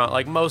restaurant,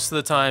 like most of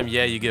the time,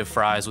 yeah, you get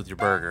fries with your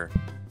burger.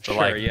 But sure,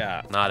 like,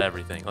 yeah. Not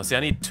everything. Let's see, I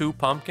need 2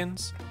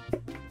 pumpkins.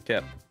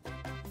 Okay.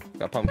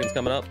 Got pumpkins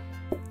coming up.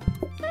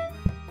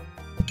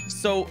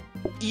 So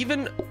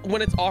even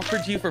when it's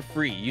offered to you for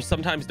free, you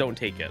sometimes don't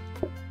take it.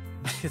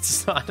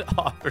 It's not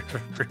offered for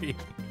free.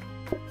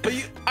 But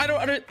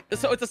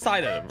so it's a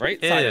side item, right?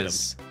 It side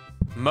is.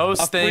 Item.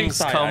 Most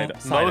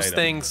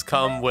things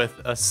come with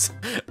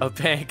a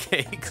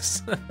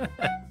pancakes.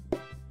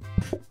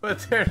 But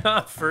they're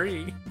not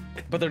free.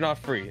 But they're not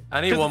free.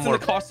 I need one more.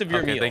 The cost of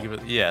your meal. Thank you.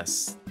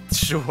 Yes.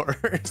 Sure.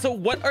 So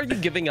what are you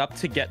giving up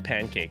to get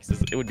pancakes?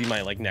 It would be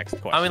my like next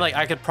question. I mean, like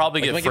I could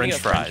probably get French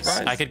fries.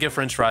 I could get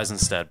French fries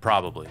instead,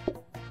 probably.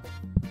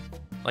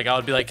 Like I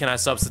would be like, can I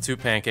substitute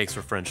pancakes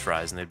for French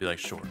fries? And they'd be like,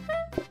 sure.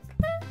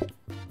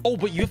 Oh,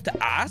 but you have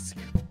to ask?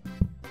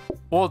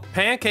 Well,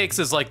 pancakes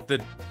is like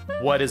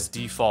what is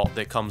default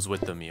that comes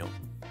with the meal.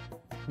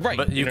 Right.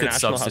 But you could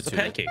substitute House of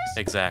Pancakes.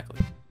 Exactly.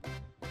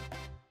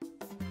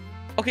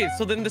 Okay,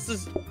 so then this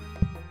is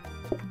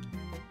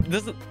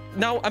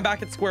now I'm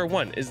back at square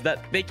one. Is that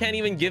they can't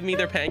even give me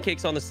their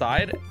pancakes on the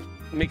side?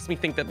 It makes me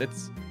think that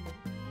it's,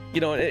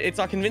 it's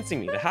not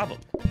convincing me to have them.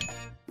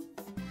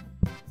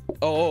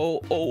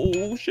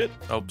 Oh, shit.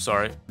 Oh,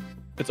 sorry.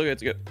 It's okay,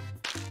 it's good.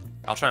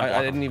 I'll try and block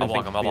I didn't him. even I'll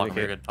block think him. I'll block him.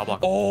 okay. You're good. I'll block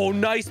him. Oh,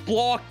 nice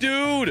block,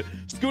 dude.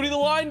 Scooty the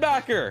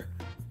linebacker.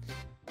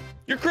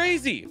 You're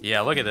crazy.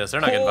 Yeah, look at this.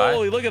 They're not getting by.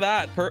 Holy, look at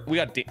that. We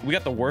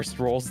got the worst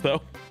rolls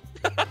though.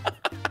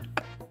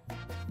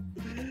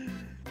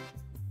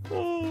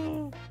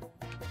 Oh.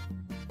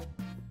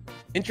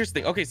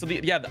 Interesting. Okay, so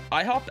the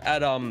IHOP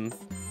at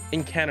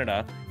in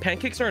Canada,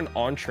 pancakes are an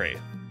entree.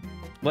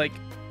 Like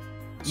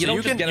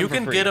You can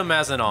get them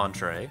as an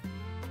entree.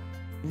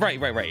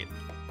 Right.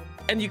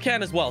 And you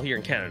can as well here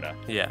in Canada.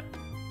 Yeah.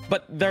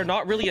 But they're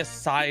not really a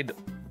side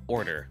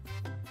order.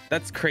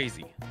 That's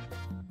crazy.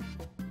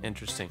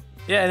 Interesting.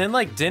 Yeah, and then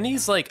like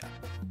Denny's, like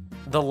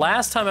the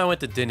last time I went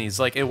to Denny's,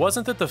 like it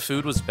wasn't that the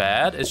food was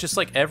bad. It's just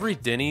like every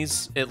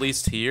Denny's, at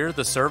least here,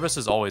 the service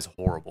is always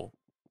horrible.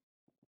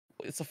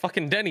 It's a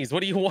fucking Denny's.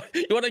 What do you want?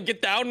 You want to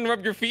get down and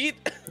rub your feet?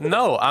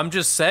 No, I'm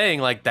just saying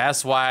like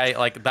that's why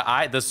like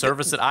the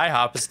service at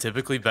IHOP is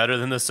typically better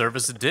than the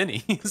service at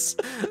Denny's.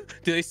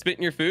 Do they spit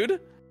in your food?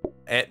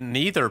 At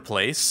neither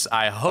place,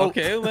 I hope.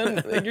 Okay,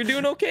 then you're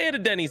doing okay at a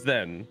Denny's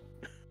then.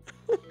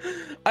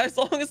 As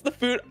long as the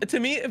food, to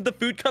me, if the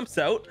food comes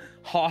out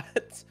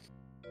hot,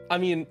 I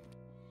mean,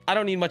 I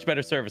don't need much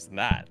better service than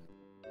that.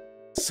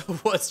 So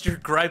what's your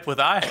gripe with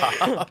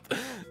IHOP?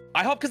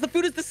 IHOP because the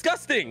food is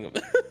disgusting.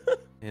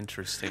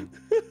 Interesting.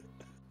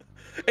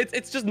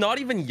 It's just not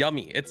even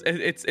yummy.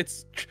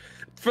 It's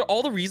for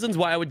all the reasons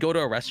why I would go to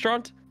a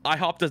restaurant,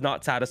 IHOP does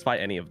not satisfy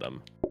any of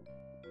them.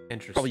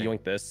 Interesting. Probably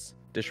yoink this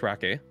dish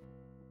rack, eh?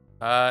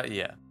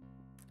 Yeah.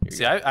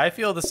 See, I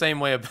feel the same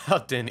way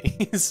about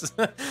Denny's.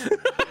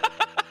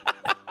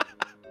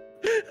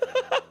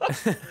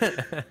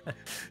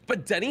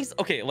 But Denny's,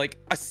 okay, like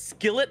a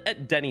skillet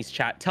at Denny's,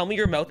 chat. Tell me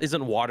your mouth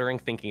isn't watering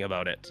thinking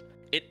about it.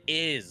 It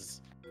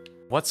is.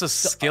 What's a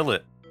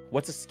skillet?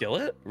 What's a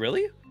skillet?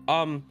 Really?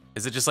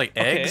 Is it just like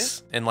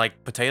eggs and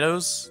like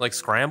potatoes, like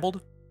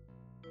scrambled?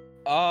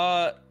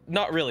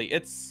 Not really.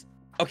 It's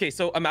okay.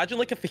 So imagine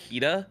like a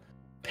fajita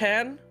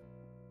pan,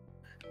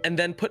 and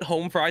then put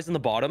home fries in the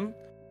bottom.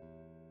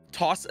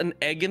 Toss an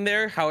egg in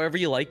there, however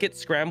you like it,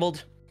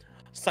 scrambled,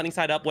 sunny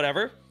side up,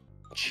 whatever.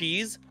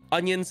 Cheese,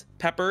 onions,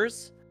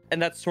 peppers,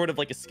 and that's sort of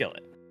like a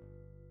skillet.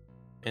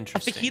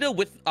 Interesting. A fajita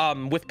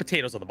with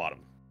potatoes on the bottom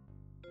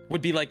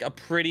would be like a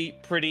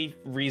pretty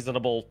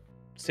reasonable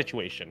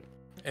situation.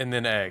 And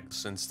then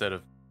eggs instead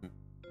of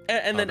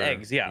and then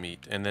eggs, yeah.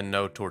 Meat, and then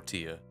no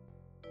tortilla.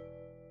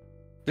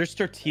 There's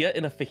tortilla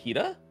in a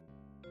fajita?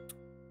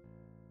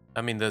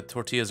 I mean, the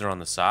tortillas are on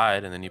the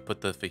side, and then you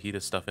put the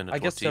fajita stuff in a tortilla. I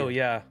guess so,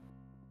 yeah.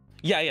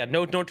 Yeah,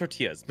 no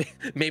tortillas.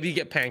 Maybe you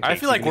get pancakes. I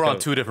feel like we're on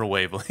two different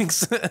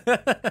wavelengths.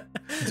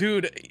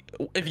 Dude,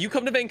 if you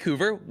come to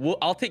Vancouver,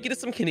 I'll take you to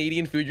some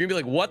Canadian food. You're gonna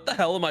be like, what the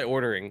hell am I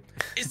ordering?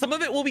 Some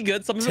of it will be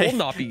good, some of it will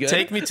not be good.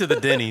 Take me to the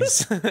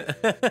Denny's. Okay,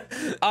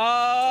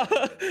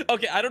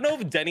 I don't know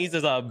if Denny's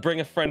is a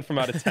bring a friend from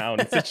out of town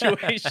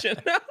situation.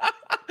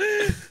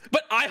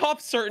 But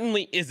IHOP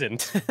certainly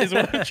isn't, is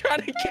what I'm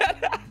trying to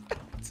get at.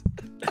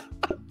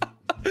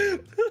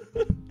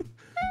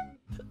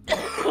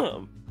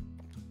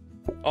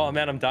 Oh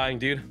man, I'm dying,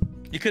 dude.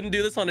 You couldn't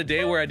do this on a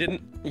day where I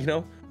didn't, you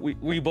know,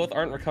 we both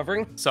aren't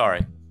recovering.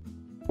 Sorry.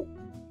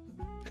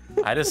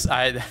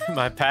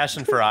 My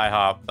passion for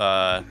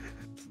IHOP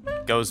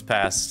goes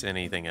past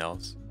anything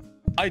else.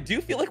 I do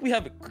feel like we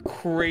have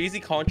crazy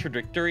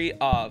contradictory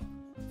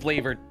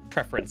flavored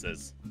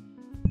preferences.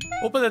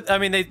 Well, but I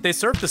mean, they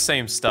serve the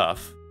same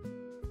stuff,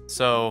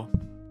 so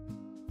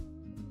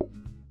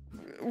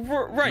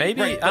right.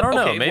 Maybe right, I don't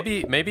know.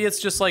 Okay, Maybe it's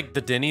just like the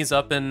Denny's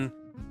up in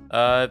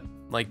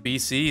like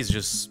BC is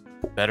just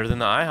better than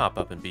the IHOP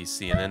up in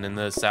BC, and then in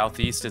the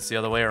Southeast it's the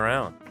other way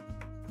around.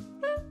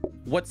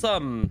 What's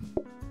the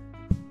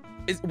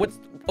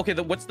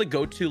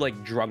go-to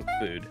like drunk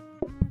food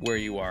where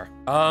you are?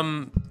 I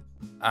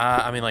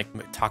mean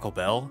like Taco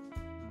Bell.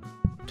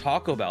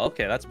 Taco Bell,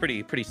 okay, that's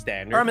pretty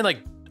standard. Or I mean like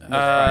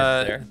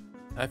there.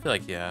 I feel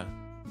like yeah.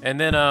 And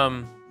then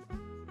I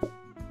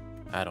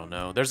don't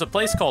know. There's a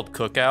place called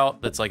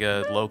Cookout that's like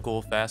a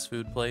local fast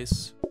food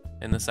place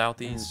in the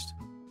Southeast.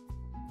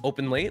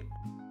 Open late?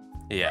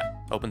 Yeah,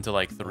 open till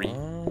like 3.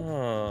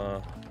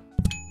 Oh.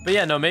 But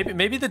yeah, no,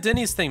 maybe the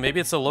Denny's thing, maybe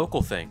it's a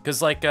local thing.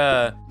 Cause like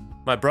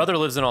my brother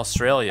lives in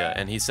Australia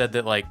and he said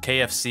that like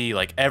KFC,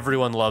 like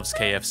everyone loves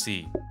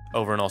KFC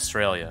over in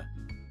Australia.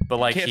 But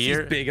like KFC's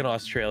here, big in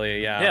Australia,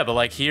 yeah. Yeah, but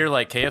like here,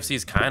 like KFC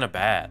is kind of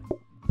bad.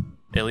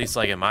 At least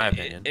like in my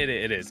opinion.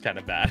 It is kind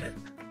of bad.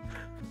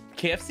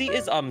 KFC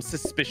is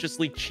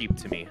suspiciously cheap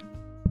to me.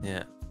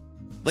 Yeah.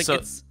 Like so,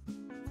 it's.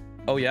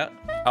 Oh yeah.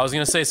 I was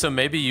gonna say, so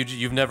maybe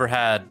you've never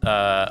had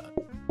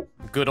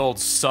good old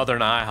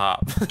Southern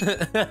IHOP.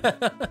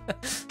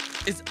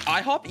 Is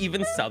IHOP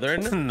even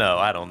Southern? No,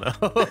 I don't know.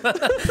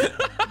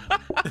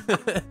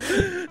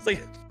 It's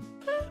like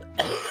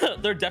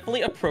they're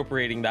definitely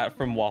appropriating that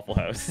from Waffle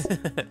House.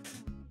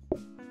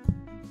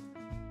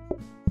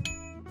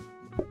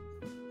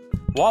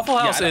 Waffle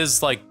House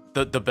is like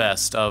the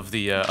best of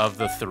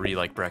the 3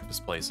 like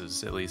breakfast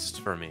places, at least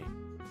for me.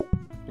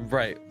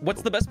 Right.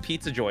 What's the best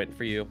pizza joint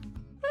for you?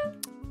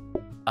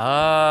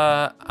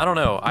 I don't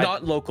know.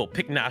 Not local.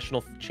 Pick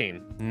national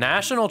chain.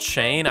 National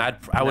chain. I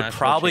would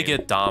probably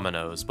get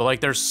Domino's, but like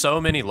there's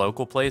so many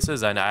local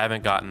places, and I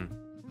haven't gotten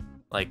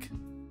like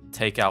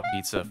takeout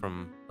pizza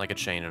from like a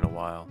chain in a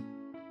while.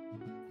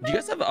 Do you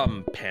guys have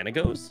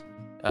Panagos?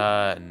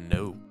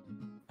 No.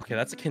 Okay,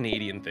 that's a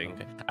Canadian thing.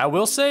 Okay. I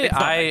will say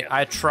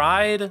I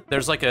tried.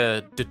 There's like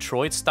a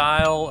Detroit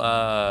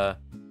style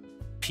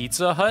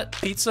Pizza Hut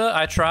pizza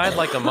I tried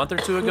like a month or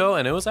two ago,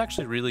 and it was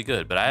actually really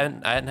good. But I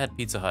hadn't had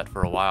Pizza Hut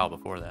for a while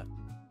before that.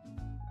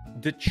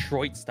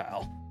 Detroit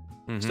style.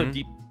 So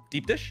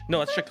deep dish? No,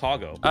 that's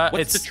Chicago.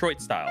 What's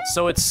Detroit style?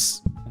 So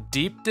it's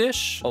deep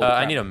dish. Oh,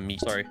 I need a meat.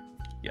 Sorry.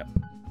 Yeah.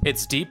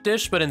 It's deep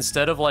dish, but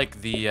instead of like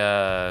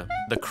the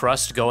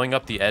crust going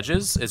up the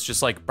edges, it's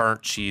just like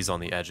burnt cheese on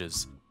the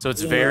edges. So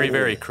it's very,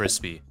 very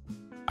crispy.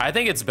 I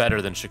think it's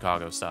better than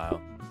Chicago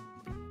style.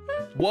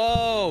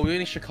 Whoa,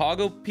 any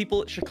Chicago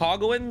people,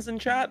 Chicagoans in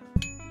chat?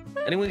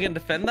 Anyone can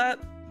defend that?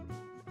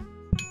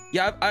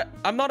 Yeah,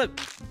 I'm not a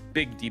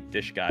big deep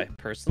dish guy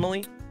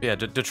personally. Yeah,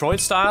 Detroit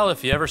style.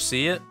 If you ever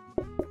see it,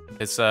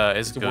 it's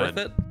good. Worth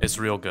it? It's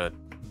real good.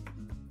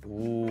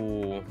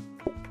 Ooh.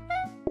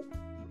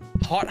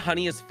 Hot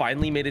honey has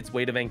finally made its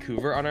way to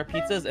Vancouver on our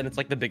pizzas, and it's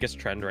like the biggest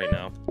trend right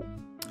now.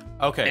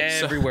 Okay.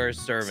 Everywhere is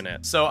serving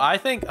it. So I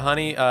think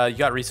honey. You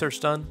got research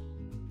done?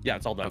 Yeah,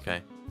 it's all done.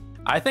 Okay.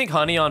 I think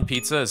honey on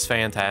pizza is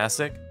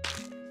fantastic.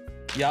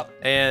 Yep.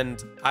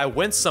 And I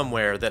went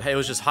somewhere that it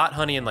was just hot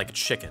honey and like a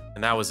chicken,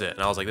 and that was it.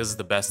 And I was like, this is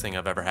the best thing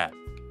I've ever had.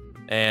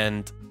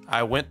 And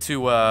I went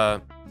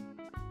to.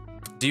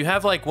 Do you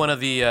have like one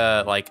of the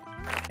like?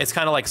 It's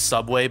kind of like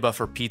Subway but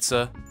for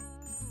pizza.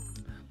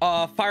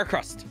 Fire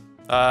crust.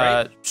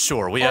 Right?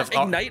 Sure. We have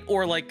Ignite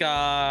or like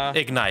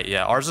Ignite.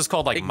 Yeah, ours is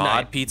called like Ignite.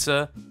 Mod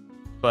Pizza.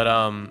 But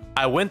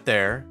I went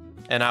there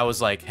and I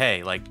was like,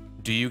 hey, like,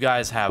 do you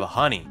guys have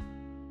honey?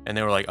 And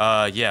they were like,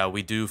 yeah,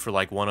 we do for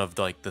like one of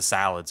the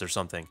salads or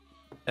something.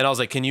 And I was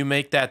like, can you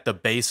make that the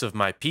base of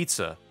my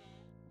pizza?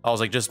 I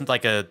was like, just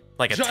like a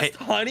just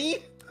honey?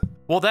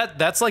 Well,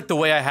 that's like the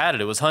way I had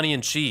it. It was honey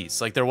and cheese.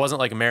 Like there wasn't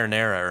like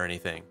marinara or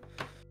anything.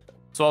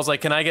 So I was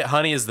like, can I get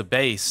honey as the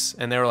base?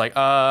 And they were like,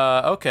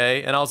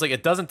 okay. And I was like,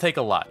 it doesn't take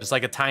a lot, just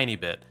like a tiny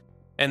bit.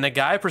 And the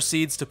guy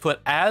proceeds to put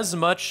as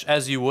much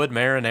as you would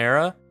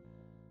marinara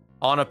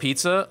on a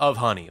pizza of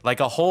honey,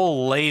 like a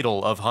whole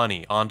ladle of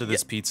honey onto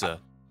this pizza.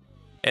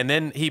 And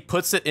then he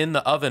puts it in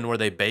the oven where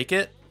they bake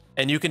it,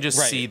 and you can just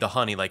see the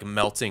honey like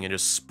melting and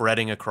just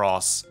spreading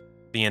across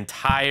the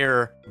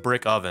entire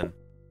brick oven.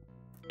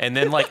 And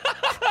then like,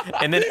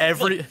 and then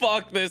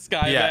fuck this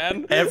guy,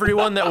 man.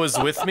 Everyone that was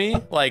with me,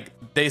 like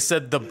they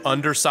said the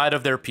underside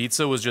of their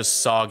pizza was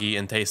just soggy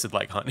and tasted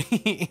like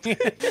honey.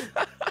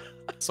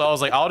 So I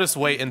was like, I'll just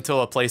wait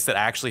until a place that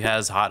actually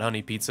has hot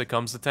honey pizza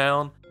comes to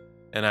town,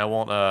 and I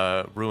won't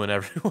ruin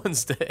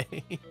everyone's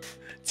day.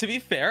 To be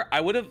fair,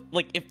 I would have,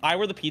 like, if I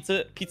were the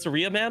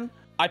pizzeria man,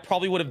 I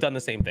probably would have done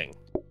the same thing.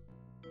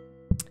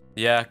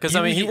 Yeah, because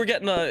I mean, you were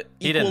getting a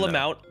equal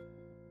amount,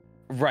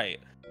 right?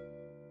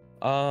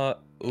 Ooh.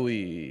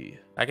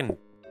 I can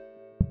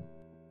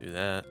do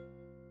that.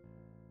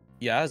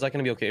 Yeah, is that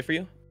gonna be okay for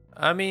you?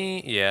 I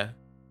mean, yeah.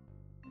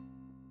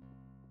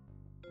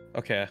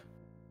 Okay.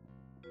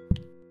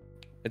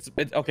 It's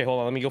okay. Hold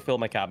on, let me go fill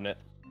my cabinet.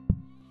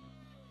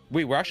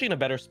 Wait, we're actually in a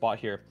better spot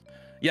here.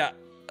 Yeah.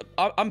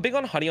 I'm big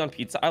on honey on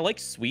pizza. I like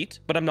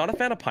sweet, but I'm not a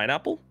fan of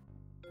pineapple.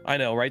 I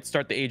know, right?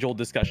 Start the age-old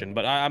discussion,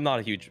 but I'm not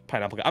a huge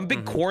pineapple guy. I'm a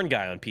big corn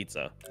guy on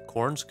pizza.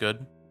 Corn's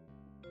good.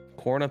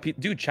 Corn on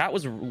pizza. Dude, chat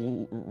was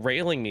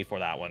railing me for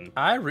that one.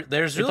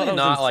 There's really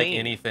not like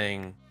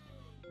anything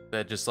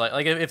that just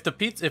like if the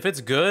pizza, if it's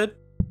good,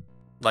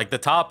 like the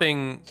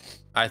topping,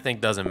 I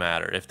think doesn't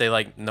matter. If they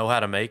like know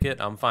how to make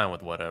it, I'm fine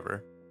with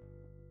whatever.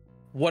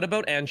 What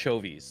about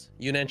anchovies?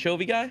 You an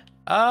anchovy guy?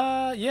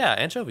 Yeah,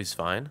 anchovies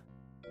fine.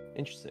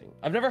 Interesting.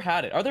 I've never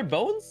had it. Are there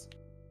bones?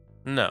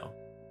 No.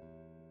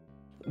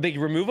 They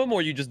remove them,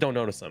 or you just don't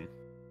notice them?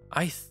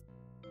 I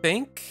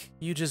think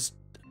you just...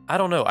 I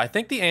don't know. I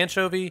think the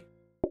anchovy...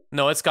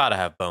 No, it's gotta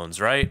have bones,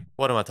 right?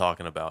 What am I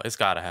talking about? It's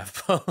gotta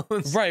have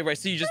bones. Right.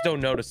 So you just don't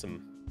notice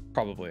them,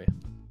 probably.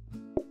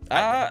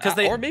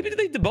 Or maybe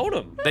they debone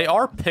them. They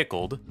are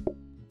pickled.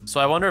 So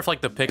I wonder if like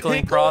the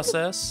pickling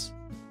process...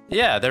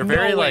 Yeah, they're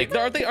very like...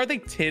 Are they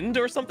tinned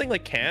or something?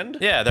 Like canned?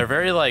 Yeah, they're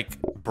very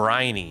like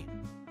briny.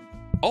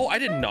 Oh, I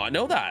did not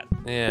know that.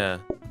 Yeah.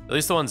 At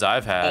least the ones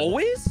I've had.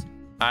 Always?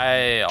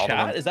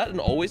 Chat? Is that an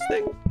always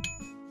thing?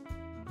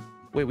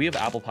 Wait, we have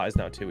apple pies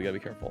now too. We gotta be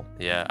careful.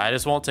 Yeah, I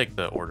just won't take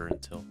the order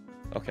until.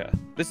 Okay.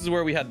 This is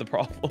where we had the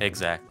problem.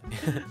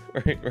 Exactly.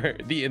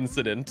 right. The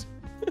incident.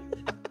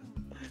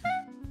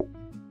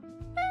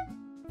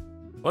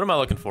 What am I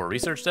looking for?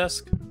 Research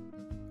desk?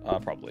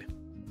 Probably.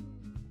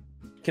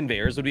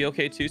 Conveyors would be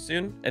okay too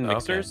soon. And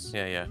mixers.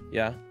 Okay.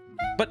 Yeah.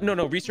 But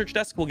no, research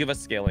desk will give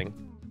us scaling.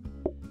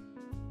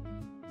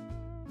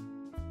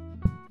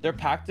 They're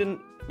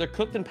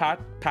cooked and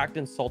packed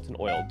in salt and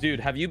oil. Dude,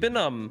 have you been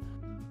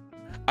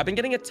I've been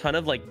getting a ton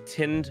of like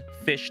tinned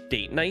fish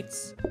date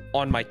nights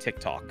on my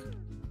TikTok.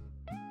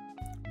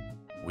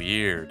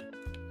 Weird.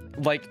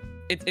 Like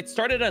it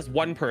started as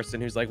one person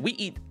who's like, we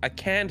eat a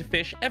canned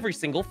fish every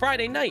single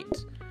Friday night.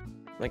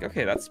 I'm like,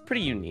 okay, that's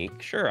pretty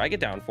unique. Sure, I get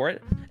down for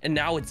it. And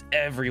now it's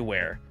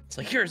everywhere. It's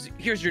like,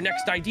 here's your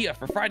next idea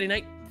for Friday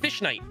night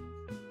fish night.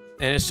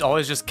 And it's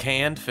always just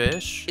canned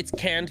fish? It's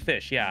canned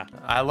fish, yeah.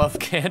 I love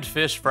canned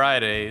fish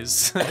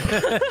Fridays.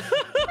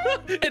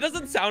 It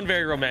doesn't sound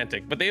very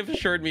romantic, but they've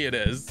assured me it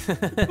is.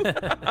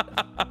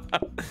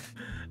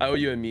 I owe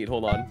you a meat,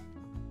 hold on.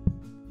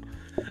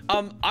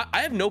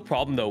 I have no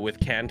problem though with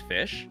canned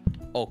fish.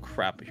 Oh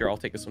crap, here, I'll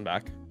take this one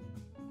back.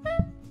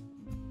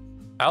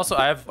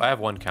 I have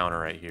one counter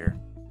right here.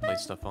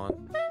 Place stuff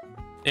on.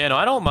 Yeah, no,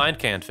 I don't mind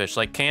canned fish.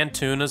 Like canned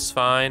tuna's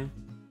fine.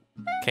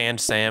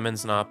 Canned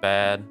salmon's not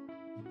bad.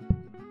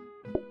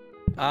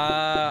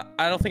 I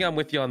don't think I'm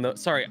with you on the,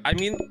 sorry, I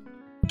mean,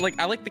 like,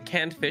 I like the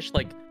canned fish,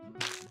 like,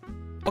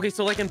 okay,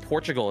 so like in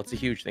Portugal, it's a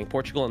huge thing.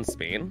 Portugal and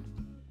Spain,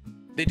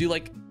 they do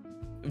like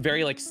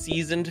very like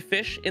seasoned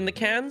fish in the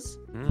cans.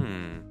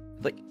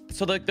 Like,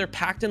 so like they're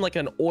packed in like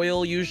an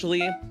oil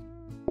usually.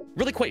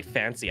 Really quite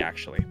fancy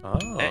actually.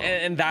 Oh.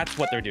 And that's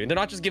what they're doing. They're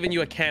not just giving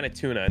you a can of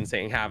tuna and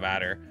saying have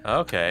at her.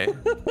 Okay.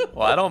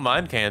 Well, I don't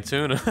mind canned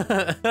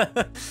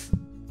tuna.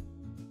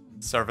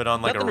 Serve it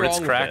on like Nothing a Ritz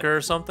wrong with cracker it.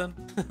 or something.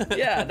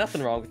 Yeah,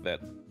 nothing wrong with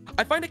it.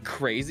 I find it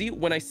crazy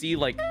when I see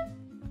like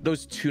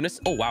those tuna.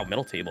 Oh wow,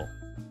 metal table.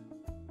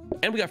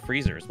 And we got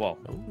freezer as well.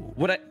 Ooh.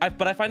 But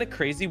I find it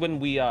crazy when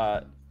we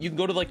you can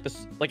go to like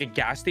this like a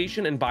gas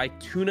station and buy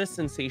tuna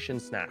sensation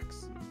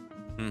snacks.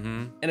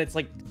 Mm-hmm. And it's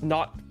like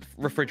not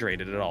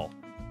refrigerated at all.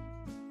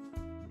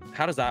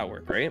 How does that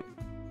work, right?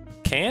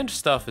 Canned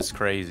stuff is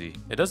crazy.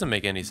 It doesn't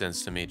make any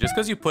sense to me. Just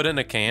because you put it in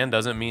a can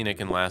doesn't mean it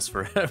can last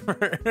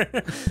forever.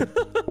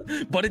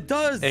 But it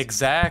does.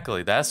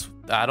 Exactly.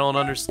 I don't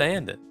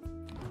understand it.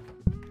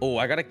 Oh,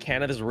 I got a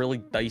can of this really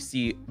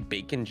dicey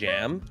bacon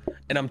jam,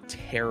 and I'm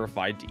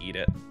terrified to eat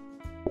it.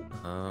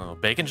 Oh,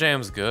 bacon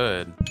jam's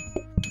good.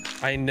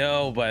 I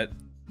know, but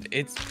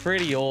it's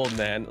pretty old,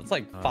 man. It's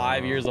like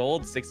 5 years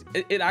old, 6.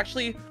 It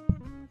actually,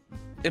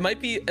 it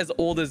might be as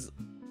old as,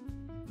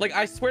 like,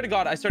 I swear to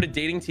God, I started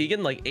dating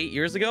Tegan like 8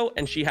 years ago,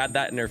 and she had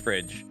that in her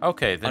fridge.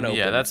 Okay, then unopened.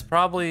 yeah, that's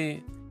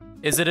probably.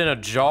 Is it in a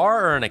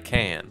jar or in a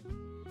can?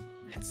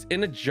 It's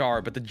in a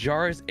jar, but the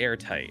jar is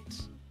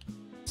airtight.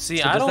 See,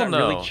 So I does don't that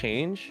know. really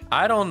change?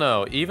 I don't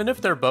know. Even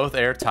if they're both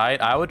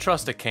airtight, I would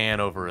trust a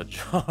can over a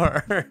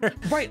jar.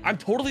 Right, I'm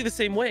totally the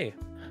same way.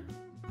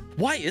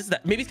 Why is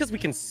that? Maybe it's because we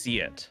can see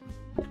it.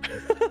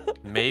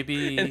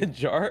 Maybe. In a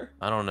jar?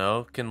 I don't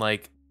know. Can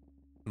like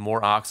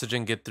more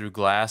oxygen get through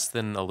glass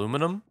than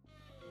aluminum?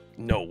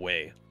 No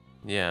way.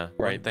 Yeah.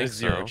 Right, there's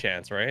zero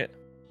chance, right?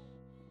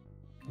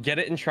 Get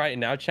it and try it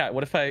now, chat.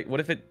 What if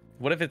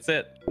it's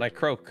it? And I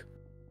croak.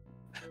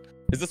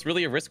 Is this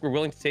really a risk we're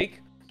willing to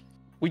take?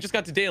 We just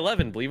got to day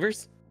 11,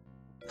 believers.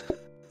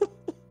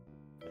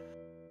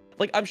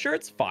 Like, I'm sure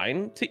it's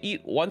fine to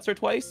eat once or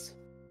twice,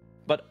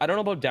 but I don't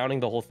know about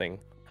downing the whole thing.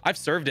 I've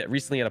served it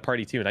recently at a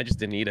party too, and I just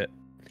didn't eat it.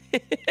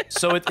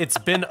 So it's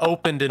been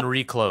opened and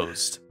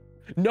reclosed.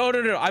 No.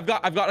 I've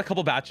got a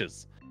couple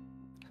batches.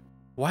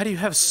 Why do you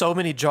have so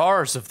many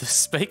jars of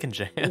this bacon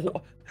jam?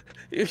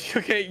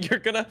 Okay, you're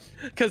gonna,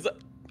 because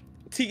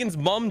Tegan's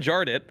mom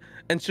jarred it,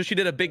 and so she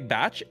did a big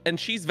batch, and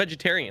she's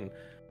vegetarian,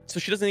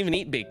 so she doesn't even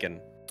eat bacon.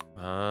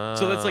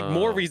 So that's like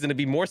more reason to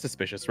be more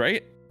suspicious,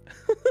 right?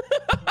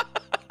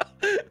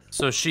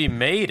 So she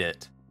made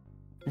it.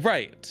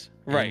 Right,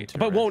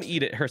 but won't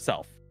eat it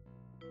herself.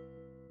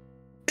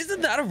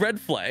 Isn't that a red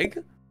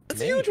flag? That's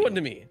a huge one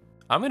to me.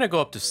 I'm gonna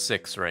go up to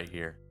 6 right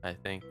here, I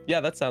think.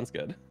 Yeah, that sounds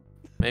good.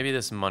 Maybe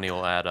this money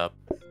will add up.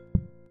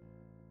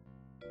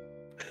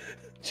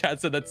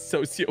 Chad said that's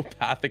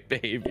sociopathic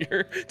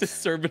behavior to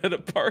serve it at a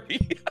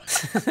party.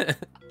 That's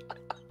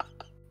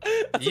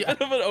a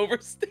bit of an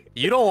overstatement.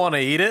 You don't want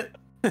to eat it.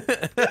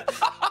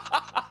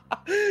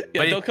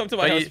 Yeah, don't come to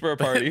my house for a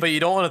party. But you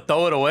don't want to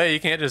throw it away. You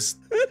can't just,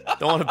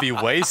 don't want to be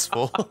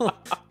wasteful.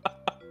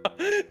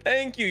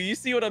 Thank you. You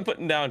see what I'm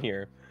putting down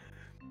here.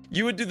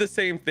 You would do the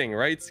same thing,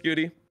 right,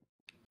 Scooty?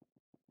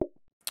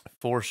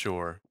 For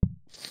sure.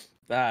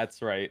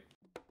 That's right.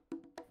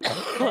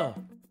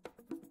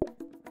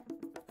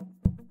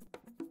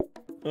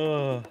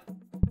 But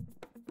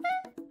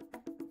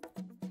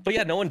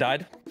yeah, no one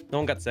died. No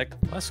one got sick.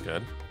 That's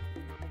good.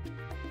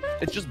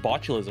 It's just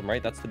botulism,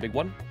 right? That's the big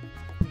one.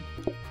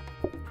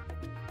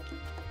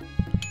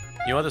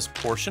 You want this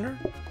portioner?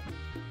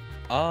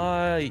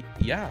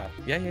 Yeah,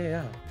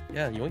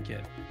 yoink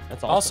it.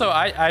 That's awesome. Also,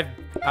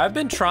 I've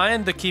been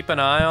trying to keep an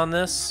eye on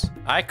this.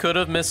 I could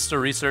have missed a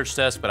research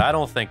test, but I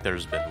don't think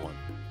there's been one.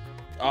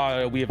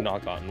 We have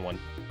not gotten one.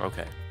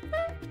 Okay.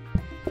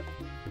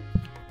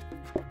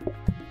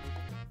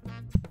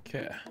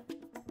 Okay.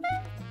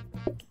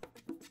 I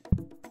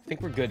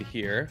think we're good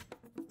here.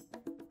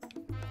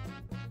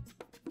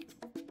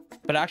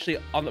 But actually,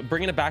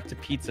 bringing it back to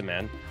pizza,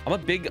 man. I'm a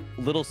big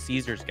Little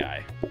Caesars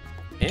guy.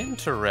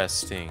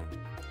 Interesting.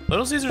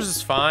 Little Caesars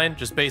is fine,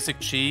 just basic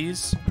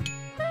cheese.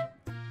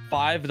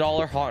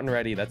 $5 hot and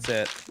ready. That's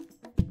it.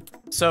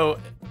 So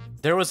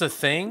there was a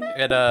thing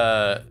at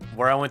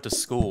where I went to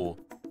school,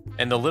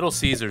 and the Little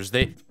Caesars,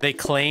 they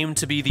claim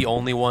to be the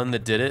only one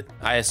that did it.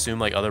 I assume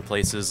like other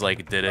places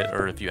like did it,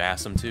 or if you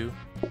asked them to.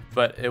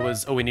 But it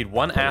was, oh, we need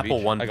one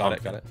apple, one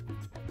pumpkin. Got it.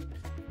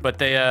 But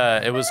they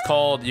it was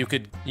called, you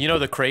know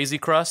the crazy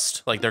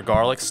crust, like their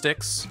garlic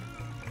sticks.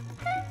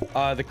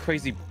 The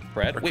crazy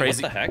bread. Wait,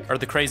 Crazy, what the heck? Or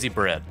the crazy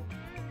bread.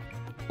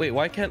 Wait,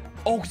 why can't?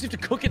 Oh, because you have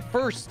to cook it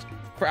first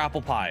for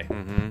apple pie.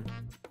 Mm-hmm.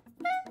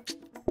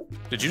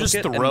 Did you just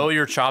throw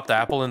your chopped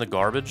apple in the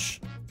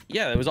garbage?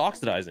 Yeah, it was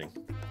oxidizing.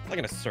 I'm not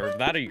gonna serve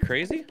that. Are you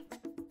crazy?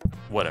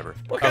 Whatever.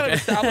 What kind of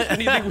establishment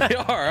do you think we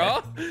are,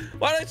 huh?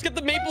 Why don't I just get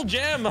the maple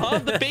jam, huh?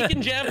 The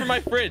bacon jam from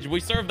my fridge. We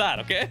serve that,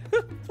 okay?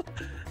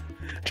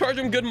 Charge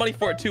them good money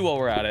for it too while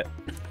we're at it.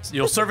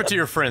 You'll serve it to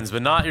your friends,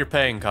 but not your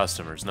paying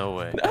customers. No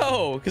way.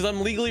 No, because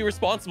I'm legally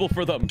responsible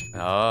for them.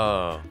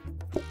 Oh.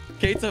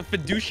 Okay, it's a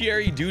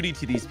fiduciary duty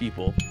to these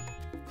people.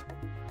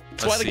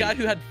 That's why the guy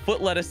who had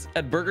foot lettuce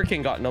at Burger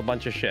King got in a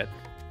bunch of shit.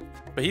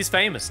 But he's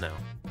famous now.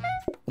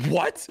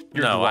 What?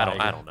 No,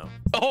 I don't know.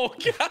 Oh,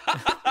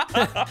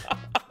 God.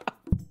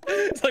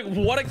 It's like,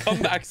 what a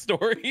comeback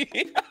story.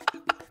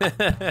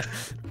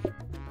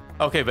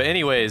 Okay, but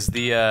anyways,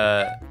 you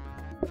know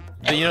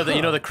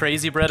the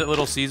crazy bread at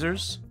Little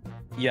Caesars?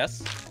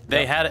 Yes.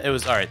 They had, it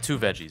was, all right, 2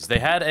 veggies. They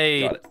had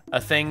a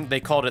thing,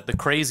 they called it the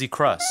crazy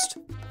crust.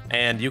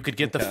 And you could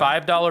get the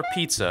 $5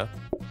 pizza,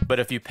 but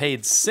if you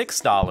paid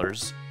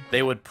 $6,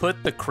 they would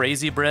put the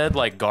crazy bread,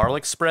 like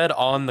garlic spread,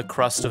 on the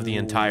crust of the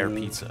entire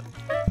pizza.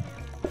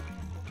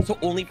 So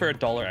only for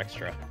 $1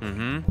 extra.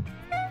 Mm-hmm.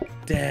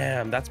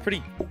 Damn, that's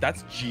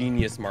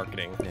genius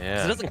marketing.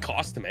 Yeah. It doesn't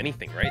cost them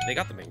anything, right? They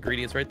got the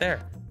ingredients right there.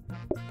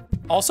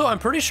 Also, I'm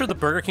pretty sure the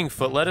Burger King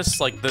foot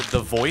lettuce, like the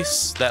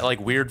voice, that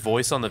like weird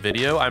voice on the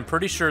video, I'm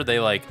pretty sure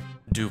they like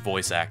do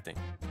voice acting.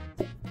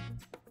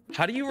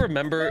 How do you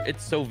remember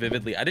it so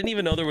vividly? I didn't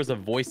even know there was a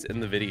voice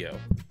in the video.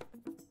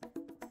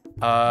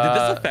 Did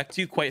this affect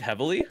you quite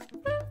heavily?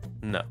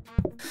 No.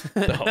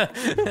 No.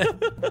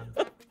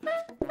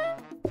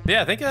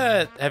 Yeah, I think,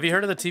 have you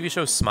heard of the TV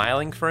show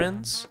Smiling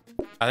Friends?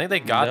 I think they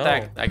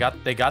got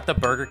they got the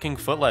Burger King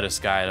foot lettuce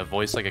guy to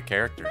voice like a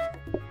character.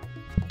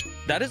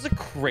 That is a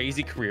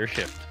crazy career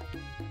shift.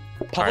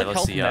 Public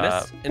health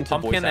menace into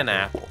pumpkin and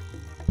apple.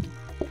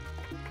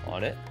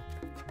 On it.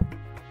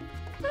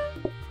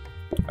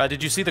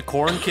 Did you see the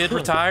corn kid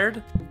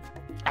retired?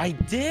 I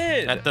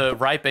did. At the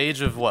ripe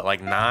age of what,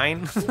 like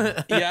 9?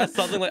 Yeah,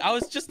 something like. I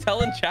was just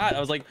telling chat. I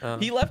was like,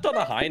 he left on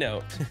a high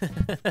note.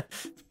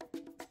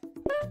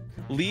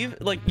 Leave,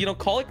 like, you know,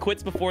 call it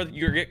quits before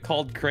you get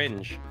called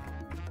cringe.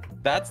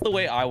 That's the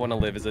way I want to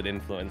live as an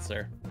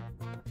influencer.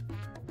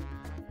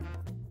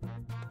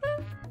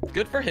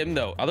 Good for him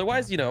though.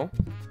 Otherwise, you know,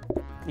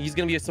 he's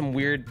gonna be some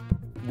weird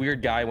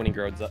guy when he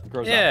grows up.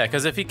 Yeah,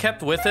 because if he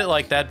kept with it,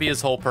 like that'd be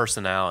his whole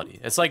personality.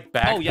 It's like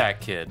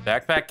Backpack Kid.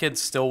 Backpack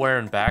Kid's still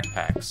wearing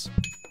backpacks.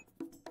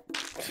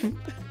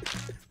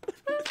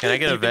 Can I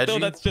get a veggie? No,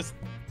 that's just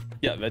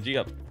veggie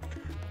up.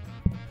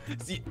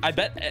 See, I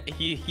bet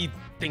he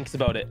thinks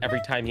about it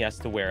every time he has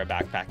to wear a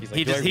backpack. He's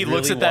like, he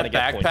looks at that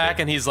backpack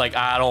and he's like,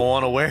 I don't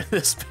want to wear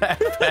this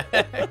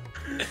backpack.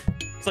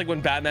 It's like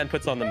when Batman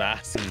puts on the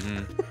mask.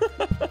 Mm-hmm.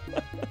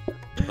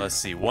 Let's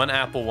see, 1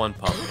 apple, 1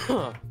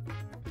 pumpkin.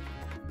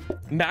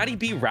 Maddie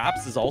B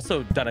Raps has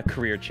also done a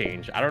career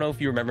change. I don't know if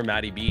you remember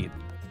Maddie B.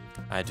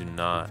 I do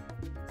not.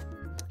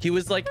 He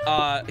was like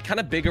kind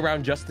of big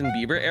around Justin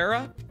Bieber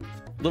era.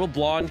 Little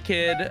blonde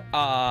kid,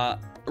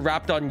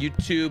 rapped on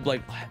YouTube,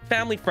 like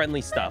family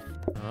friendly stuff.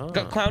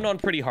 Got clowned on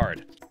pretty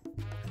hard.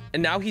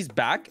 And now he's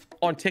back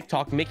on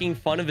TikTok making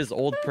fun of his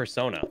old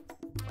persona.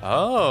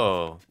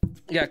 Oh.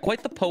 Yeah,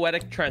 quite the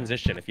poetic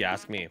transition, if you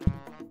ask me.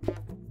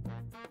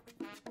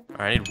 All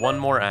right, I need 1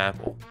 more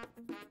apple.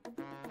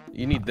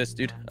 You need this,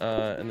 dude.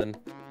 And then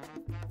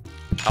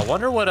I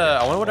wonder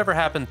whatever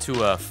happened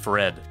to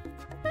Fred.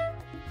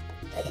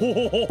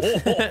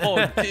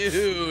 Oh,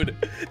 dude,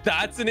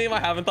 that's a name I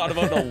haven't thought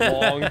about in a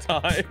long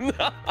time.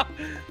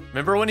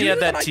 Remember when he had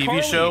that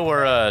TV show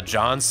where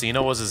John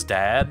Cena was his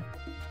dad?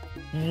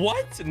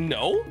 What?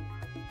 No.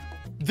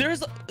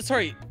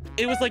 Sorry,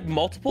 it was like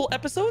multiple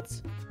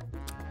episodes?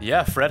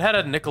 Yeah, Fred had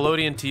a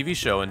Nickelodeon TV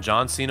show and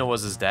John Cena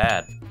was his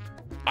dad.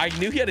 I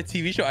knew he had a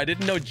TV show. I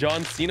didn't know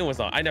John Cena was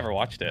on. I never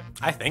watched it.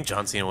 I think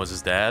John Cena was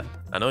his dad.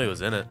 I know he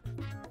was in it.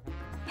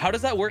 How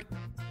does that work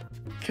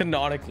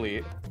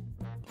canonically?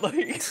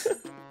 Like,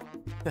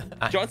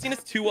 John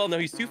Cena's too well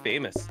known. He's too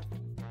famous.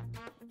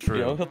 True.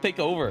 You know, he'll take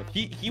over.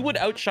 He would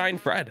outshine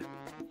Fred.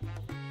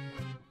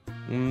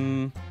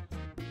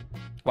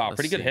 Wow,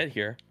 pretty good hit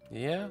here.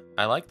 Yeah,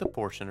 I like the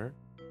portioner.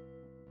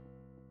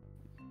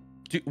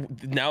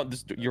 Dude, now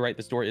you're right.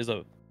 This door is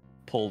a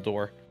pull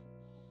door.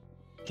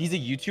 He's a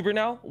YouTuber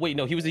now? Wait,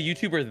 no, he was a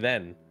YouTuber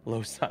then.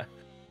 Low side.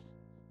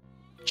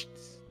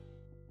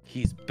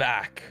 He's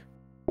back.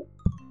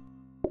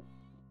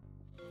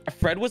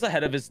 Fred was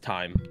ahead of his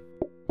time.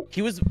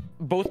 He was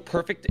both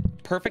perfect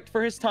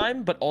for his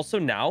time, but also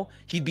now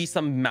he'd be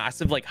some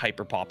massive like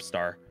hyper pop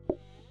star.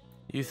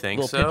 You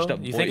think Little so? pitched up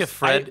You think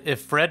voice.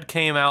 if Fred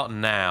came out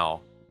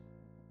now,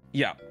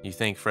 Yeah, you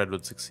think Fred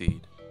would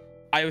succeed?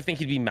 I would think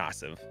he'd be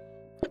massive.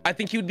 I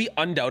think he would be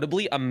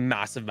undoubtedly a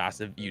massive,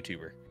 massive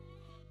YouTuber.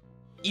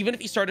 Even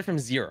if he started from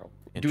zero,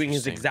 doing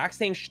his Interesting. exact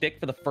same shtick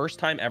for the first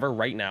time ever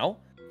right now,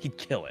 he'd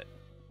kill it.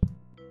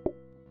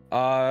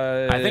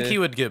 I think he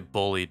would get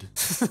bullied.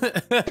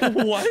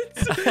 What?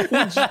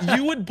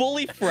 You would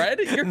bully Fred?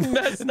 You're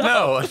messed up.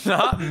 No,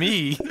 not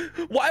me.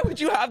 Why would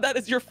you have that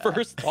as your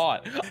first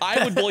thought?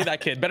 I would bully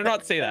that kid. Better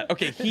not say that.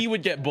 Okay, he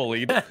would get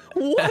bullied.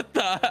 What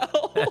the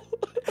hell?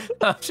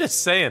 I'm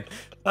just saying,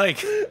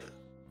 like,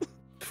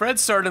 Fred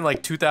started in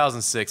like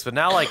 2006, but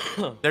now like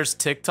there's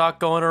TikTok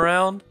going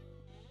around.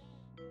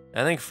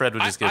 I think Fred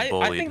would just get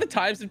bullied. I think the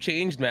times have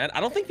changed, man. I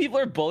don't think people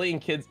are bullying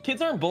kids.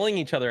 Kids aren't bullying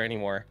each other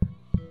anymore.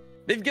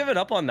 They've given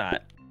up on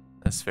that.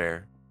 That's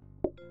fair.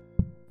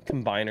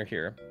 Combiner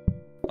here.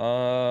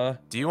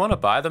 Do you want to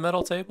buy the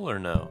metal table or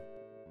no?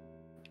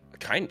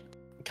 Kind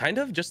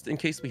of, just in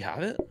case we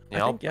have it.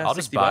 Yeah, I'll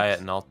just 60 buy bucks.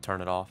 it and I'll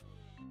turn it off.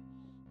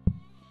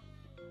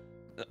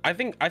 I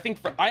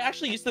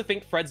actually used to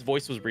think Fred's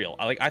voice was real.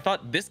 I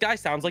thought this guy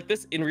sounds like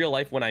this in real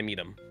life when I meet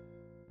him.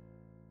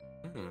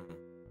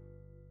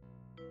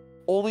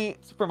 Only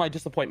for my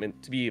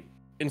disappointment to be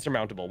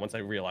insurmountable once I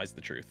realized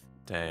the truth.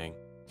 Dang.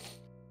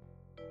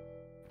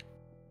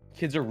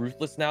 Kids are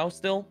ruthless now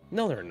still?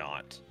 No, they're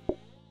not.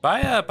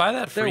 Buy that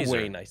They're freezer.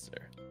 way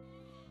nicer.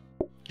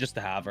 Just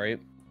to have, right?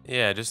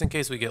 Yeah, just in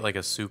case we get like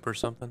a soup or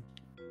something.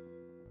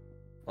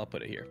 I'll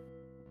put it here.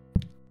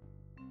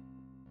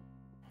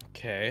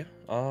 Okay.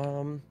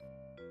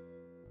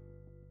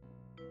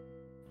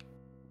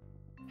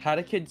 Had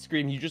a kid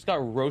scream, "You just got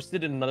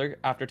roasted," and another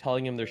after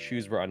telling him their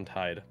shoes were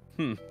untied.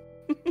 I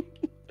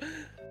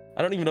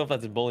don't even know if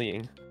that's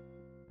bullying.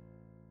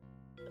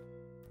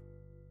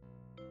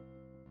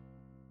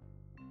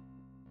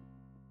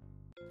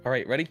 All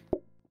right, ready?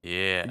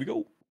 Yeah. Here we go.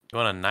 You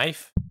want a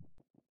knife?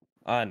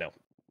 No.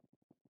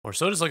 We're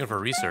still just looking for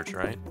research,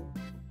 right?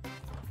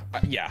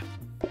 Yeah.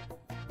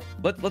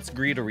 Let's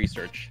agree to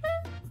research.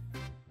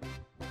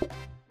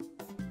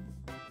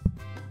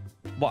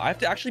 Well, I have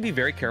to actually be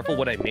very careful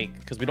what I make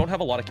because we don't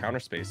have a lot of counter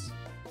space.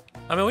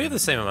 I mean, we have the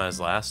same amount as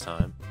last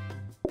time.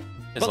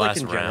 But, like,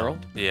 in general?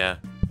 Yeah.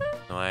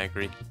 No, I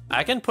agree.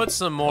 I can put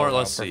some more. Oh, wow,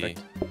 let's perfect.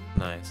 see.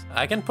 Nice.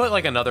 I can put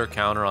like another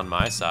counter on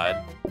my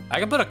side. I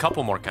can put a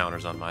couple more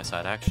counters on my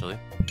side, actually.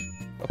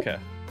 Okay.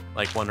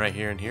 Like one right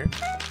here and here.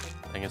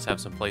 I can just have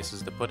some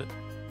places to put it.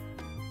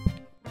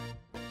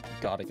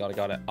 Got it.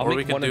 I'll Or make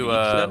we could one do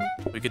of each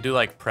then. we could do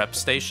like prep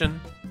station.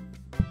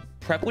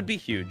 Prep would be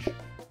huge.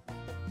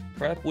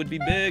 Prep would be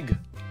big.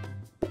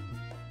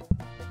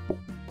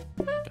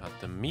 Got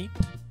the meat.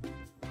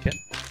 Okay.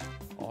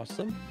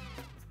 Awesome.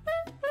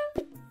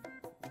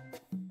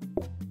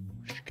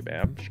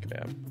 Shkabam,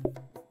 shkabam.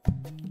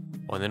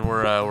 Oh, and then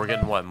we're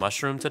getting what,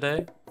 mushroom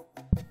today?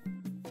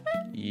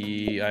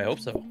 Yeah, I hope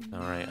so. All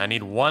right. I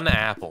need one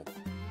apple.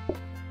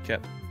 Okay.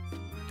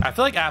 I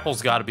feel like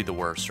apple's got to be the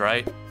worst,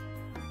 right?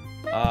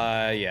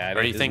 Yeah.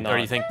 Or do you think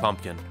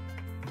pumpkin?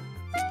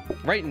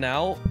 Right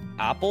now,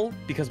 apple,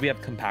 because we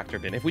have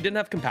compactor bin. If we didn't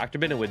have compactor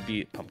bin, it would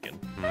be pumpkin.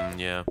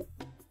 Yeah.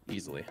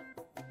 Easily.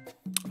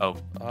 Oh,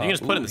 you can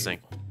just put it in the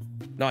sink.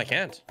 No, I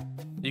can't.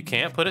 You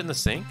can't put it in the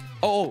sink?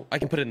 Oh, I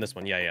can put it in this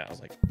one. Yeah. I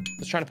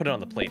was trying to put it on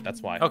the plate.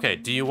 That's why. Okay,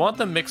 do you want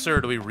the mixer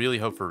or do we really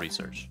hope for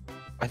research?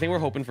 I think we're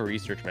hoping for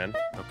research, man.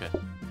 Okay.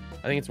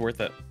 I think it's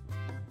worth it.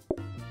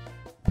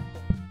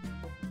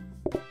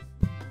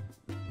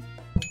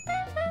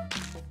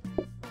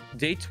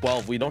 Day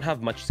 12, we don't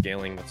have much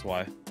scaling, that's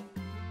why.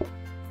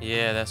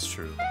 Yeah, that's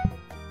true.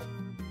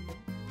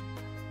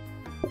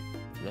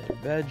 Another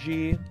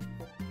veggie.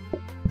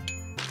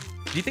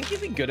 Do you think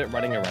you'd be good at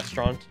running a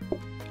restaurant?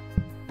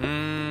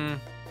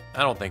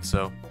 I don't think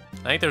so.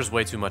 I think there's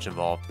way too much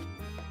involved.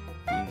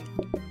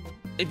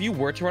 If you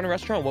were to run a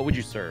restaurant, what would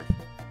you serve?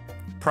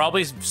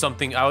 Probably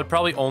something, I would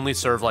probably only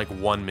serve like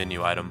one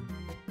menu item.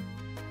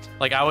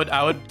 Like I would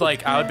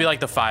be like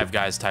the Five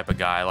Guys type of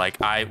guy. Like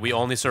we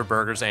only serve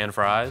burgers and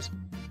fries.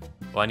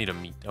 Well, I need a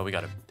meat. Oh, we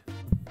got a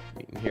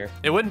Meat in here.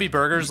 It wouldn't be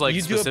burgers like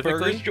You do a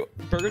specifically.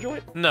 burger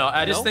joint? No,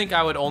 I just No? think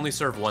I would only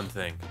serve one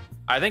thing.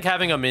 I think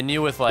having a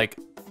menu with like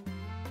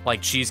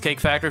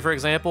Cheesecake Factory, for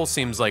example,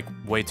 seems like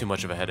way too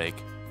much of a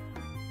headache.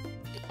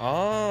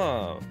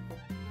 Oh.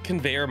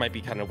 Conveyor might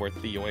be kind of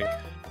worth the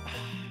yoink.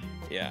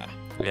 Yeah.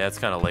 Yeah, it's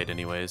kind of late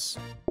anyways.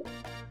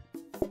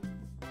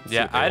 Let's see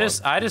Yeah, what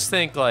they I just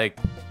think like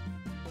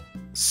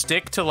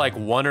stick to like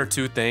one or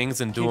two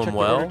things and Can do you them check the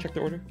well. order? Check the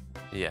order.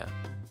 Yeah.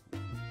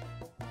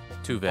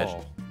 2 veg.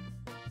 Oh.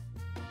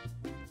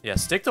 Yeah,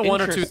 stick to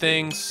one or two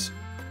Interesting. things.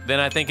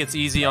 Then I think it's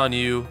easy on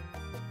you.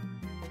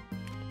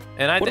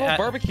 And What about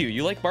barbecue?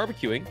 You like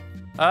barbecuing?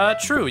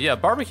 True. Yeah,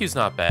 barbecue's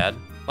not bad.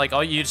 Like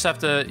you just have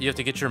to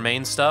get your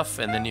main stuff,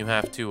 and then you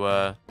have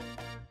to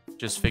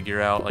just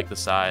figure out like the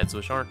sides,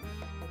 which aren't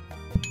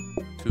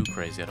too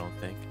crazy, I don't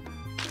think.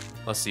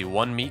 Let's see,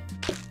 1 meat.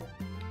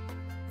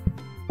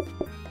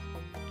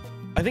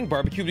 I think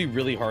barbecue would be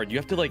really hard. You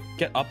have to like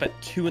get up at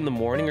 2 in the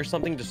morning or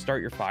something to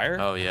start your fire.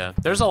 Oh yeah,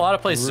 there's a lot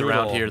of places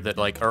around Brutal. here that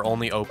like are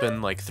only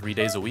open like 3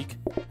 days a week.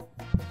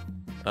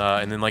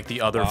 And then like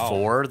the other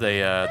 4,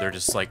 they're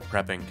just like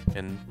prepping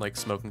and like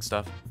smoking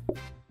stuff.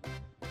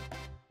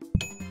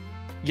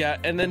 Yeah,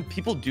 and then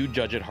people do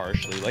judge it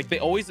harshly. Like they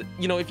always,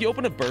 you know, if you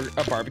open a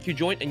barbecue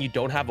joint and you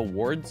don't have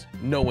awards,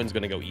 no one's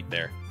gonna go eat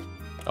there.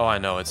 Oh, I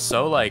know. It's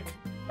so like,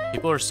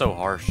 people are so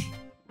harsh.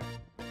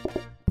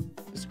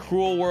 It's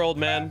cruel world,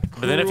 man.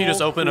 But then if you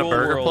just open a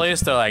burger world. place,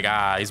 they're like,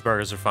 ah, these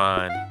burgers are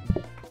fine.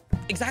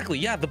 Exactly.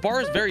 Yeah, the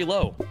bar is very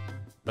low.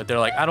 But they're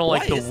like, I don't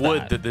like Why the is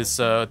wood that?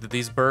 that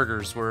these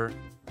burgers were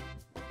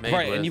made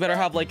Right, with. and you better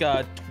have like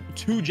a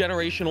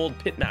 2-generation-old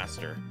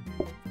pitmaster.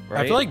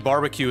 Right. I feel like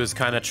barbecue is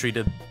kind of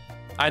treated.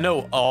 I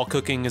know all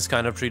cooking is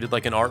kind of treated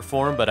like an art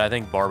form, but I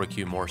think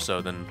barbecue more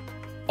so than.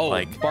 oh,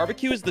 like,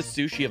 barbecue is the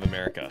sushi of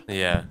America.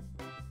 Yeah,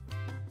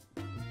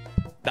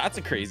 That's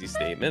a crazy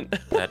statement.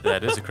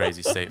 that is a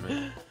crazy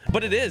statement.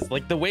 But it is.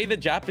 Like the way the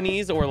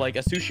Japanese or like a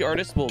sushi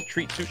artist will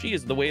treat sushi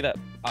is the way that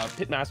a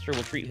pitmaster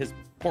will treat his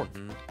pork.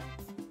 Mhm.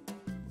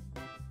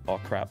 Oh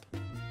crap.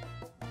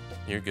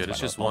 You're good. It's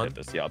just I'll one. hit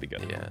this. Yeah, I'll be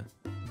good. Yeah,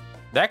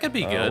 that could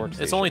be good.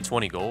 It's only workstation.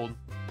 20 gold.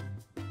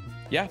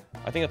 Yeah,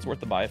 I think that's worth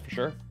the buy for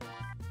sure.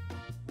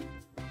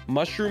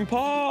 Mushroom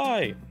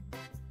pie.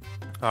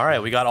 All right,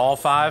 we got all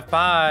 5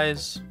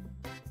 pies.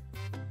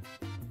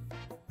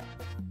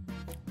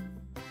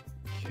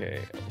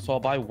 Okay, so I'll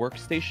buy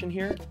workstation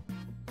here.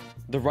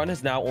 The run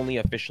has now only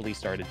officially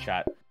started,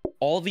 chat.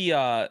 All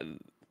the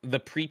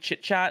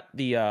pre-chit chat,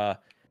 the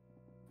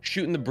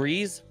shooting the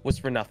breeze was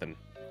for nothing.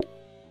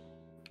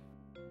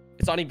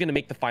 It's not even gonna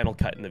make the final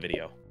cut in the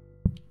video.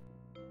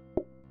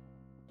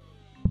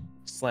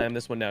 Slam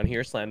this one down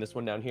here, slam this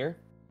one down here.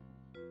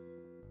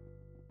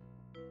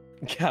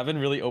 Gavin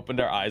really opened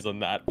our eyes on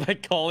that by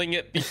calling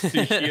it the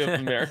sushi of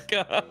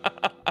America.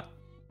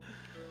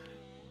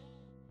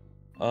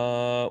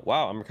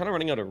 Wow, I'm kind of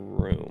running out of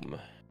room.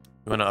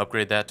 You want to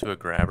upgrade that to a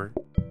grabber?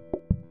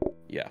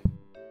 Yeah.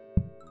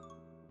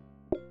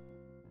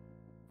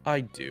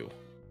 I do.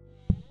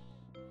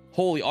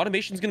 Holy,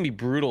 automation's gonna be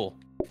brutal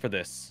for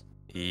this.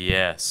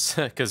 Yes,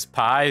 because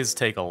pies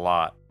take a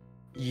lot.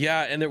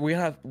 Yeah, and then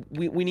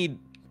we need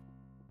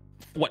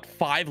what,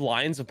 5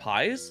 lines of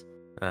pies?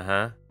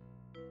 Uh-huh.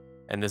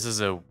 And this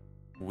is a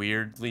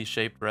weirdly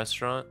shaped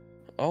restaurant.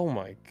 Oh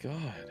my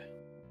god.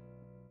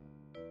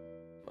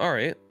 All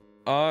right.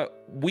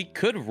 We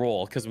could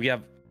roll because we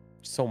have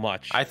so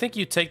much. I think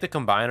you take the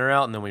combiner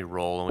out and then we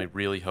roll, and we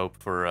really hope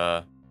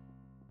for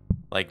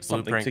like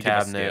Something blueprint to give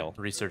us cabinet, scale.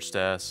 research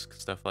desk,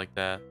 stuff like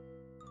that.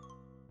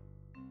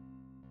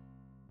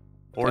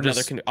 I'll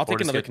take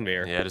another get,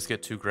 conveyor. Yeah, just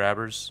get 2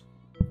 grabbers.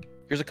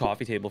 Here's a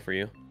coffee table for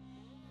you.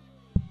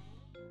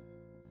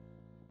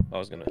 I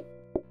was gonna.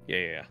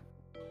 Yeah.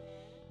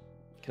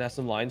 Can I have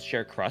some lines?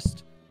 Share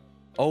crust.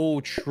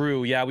 Oh,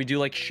 true. Yeah, we do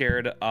like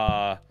shared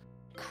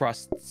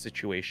crust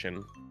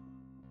situation.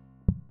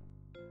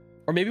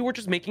 Or maybe we're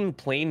just making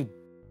plain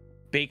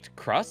baked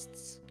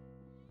crusts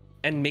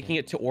and making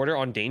it to order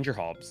on Danger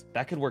Hobs.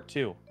 That could work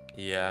too.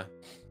 Yeah.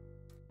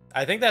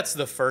 I think that's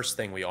the first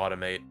thing we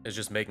automate, is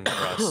just making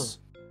crusts.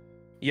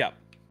 Yeah.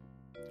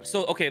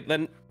 So, okay,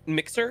 then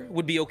mixer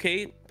would be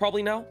okay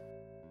probably now.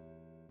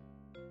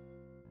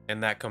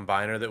 And that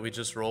combiner that we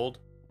just rolled.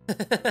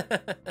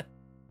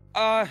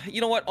 You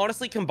know what?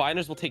 Honestly,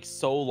 combiners will take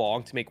so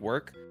long to make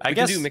work. I We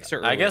guess can do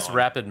mixer I early guess on.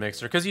 rapid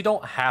mixer, because you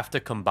don't have to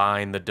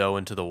combine the dough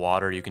into the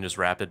water. You can just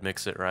rapid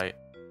mix it, right?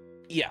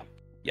 Yeah.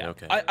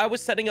 Okay. I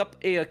was setting up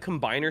a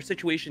combiner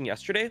situation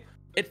yesterday.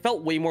 It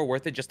felt way more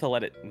worth it just to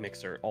let it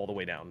mixer all the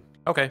way down.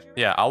 Okay.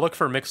 Yeah, I'll look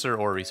for mixer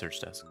or research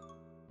desk.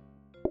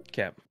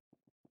 Okay.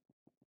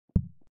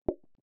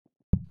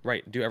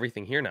 Right, do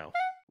everything here now.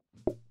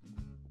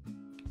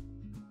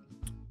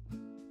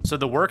 So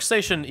the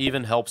workstation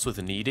even helps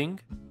with kneading.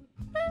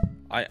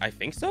 I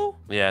think so?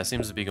 Yeah, it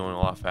seems to be going a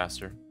lot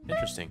faster.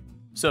 Interesting.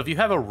 So if you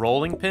have a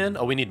rolling pin,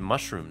 oh, we need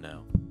mushroom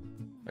now.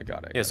 I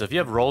got it. Yeah, so if you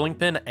have rolling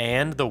pin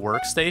and the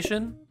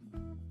workstation,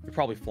 You're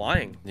probably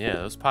flying. yeah,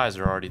 those pies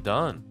are already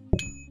done.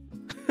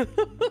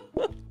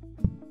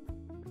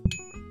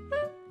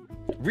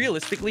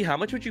 Realistically, how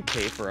much would you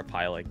pay for a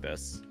pie like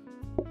this?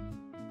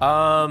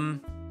 I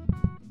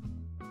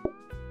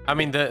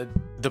mean, the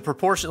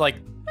proportion, like,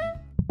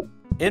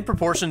 in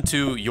proportion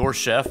to your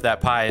chef,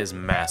 that pie is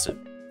massive.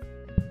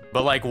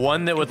 But like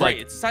one that would Right,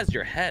 like it's the size of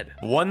your head.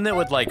 one that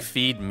would like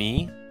feed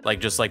me, like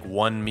just like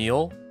one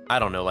meal, I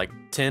don't know, like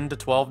 $10 to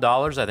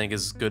 $12 I think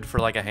is good for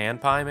like a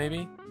hand pie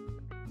maybe.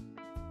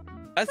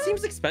 That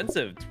seems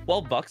expensive.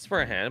 12 bucks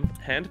for a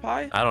hand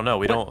pie? I don't know.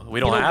 We don't have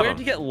Where'd them.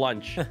 you get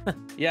lunch?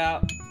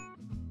 Yeah.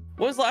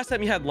 When was the last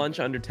time you had lunch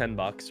under 10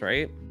 bucks,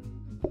 right?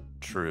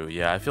 True.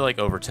 Yeah, I feel like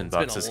over 10 It's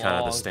been bucks a is kind of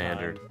the long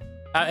standard.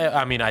 time.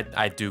 I mean, I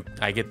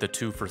get the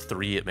 2 for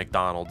 $3 at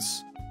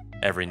McDonald's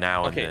every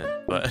now and Okay.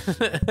 then,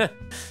 but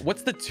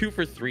What's the 2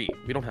 for 3?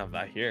 We don't have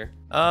that here.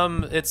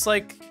 it's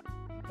like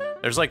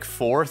there's like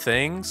 4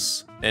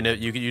 things, and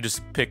you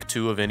just pick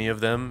 2 of any of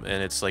them,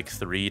 and it's like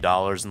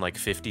 $3 and like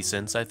 50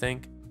 cents, I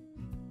think.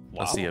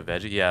 Let's see, a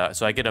veggie. Yeah,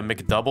 so I get a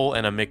McDouble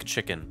and a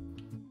McChicken,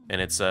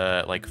 and it's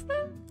like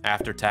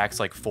after tax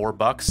like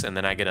 $4, and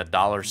then I get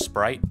 $1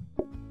 Sprite.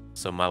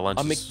 So my lunch.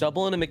 A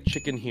McDouble and a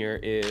McChicken here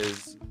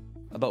is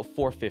about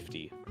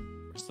 $4.50.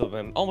 So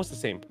then almost the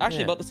same.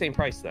 Actually, about the same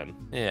price then.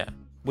 Yeah.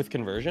 With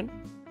conversion.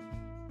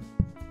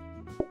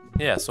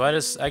 Yeah, so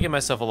I give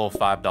myself a little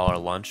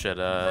 $5 lunch at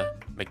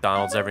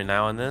McDonald's every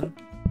now and then.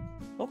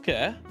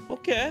 Okay.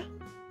 Okay.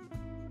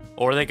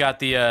 Or they got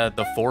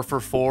the 4 for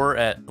 $4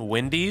 at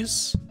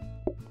Wendy's.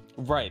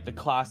 Right, the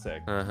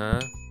classic.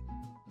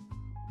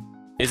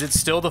 Is it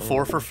still the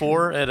 4 for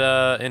 $4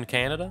 at in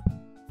Canada?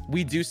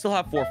 We do still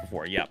have 4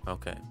 for $4. Yep.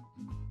 Okay.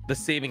 The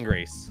saving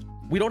grace.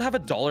 We don't have a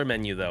dollar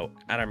menu though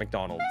at our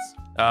McDonald's.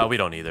 We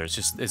don't either.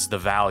 It's the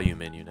value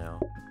menu now.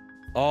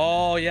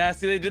 Oh yeah,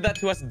 see they did that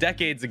to us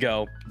decades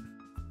ago.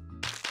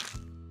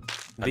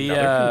 The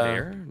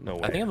conveyor? No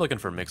way. I think I'm looking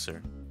for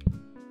mixer.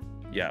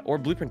 Yeah, or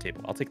blueprint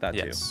table. I'll take that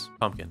too. Yes,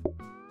 pumpkin.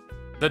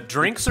 The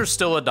drinks are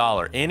still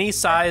 $1. Any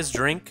size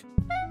drink,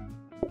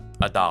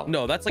 $1.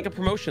 No, that's like a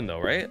promotion though,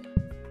 right?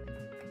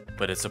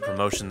 But it's a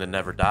promotion that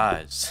never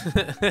dies.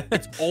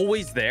 It's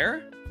always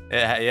there?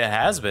 It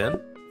has been.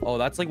 Oh,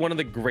 that's like one of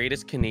the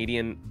greatest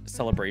Canadian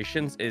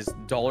celebrations is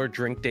dollar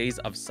drink days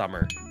of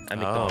summer at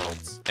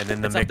McDonald's. And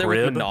then the it's up there with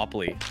McRib.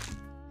 Monopoly.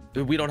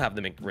 We don't have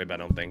the McRib, I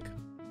don't think.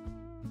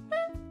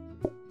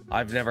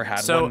 I've never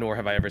had one, nor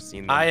have I ever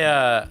seen them.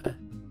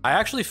 I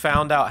actually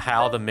found out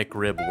how the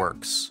McRib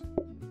works.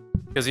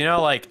 Because you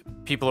know, like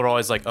people are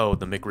always like, "Oh,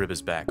 the McRib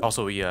is back."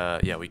 Also, you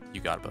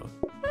got both.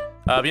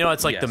 You know,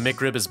 it's like the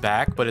McRib is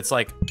back, but it's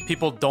like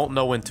people don't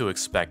know when to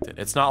expect it.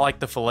 It's not like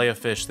the fillet of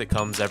fish that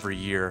comes every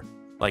year,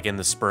 like in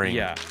the spring.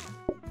 Yeah.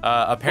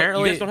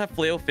 Apparently, you guys don't have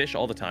filet-o-fish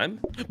all the time.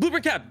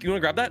 Blueprint cap. Do you want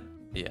to grab that?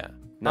 Yeah.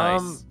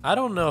 Nice. I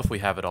don't know if we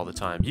have it all the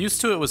time. Used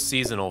to, it was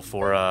seasonal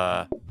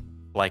for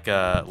like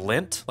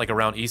Lent, like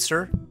around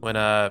Easter when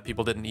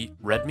people didn't eat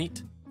red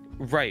meat.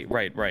 Right.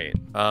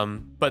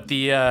 But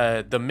the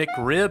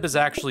McRib is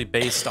actually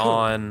based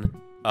on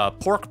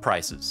pork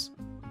prices.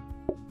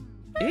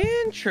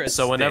 Interesting.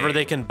 So whenever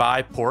they can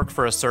buy pork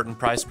for a certain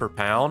price per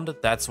pound,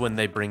 that's when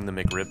they bring the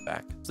McRib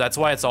back. So that's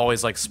why it's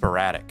always like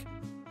sporadic.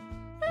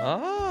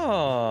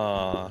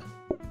 Ah.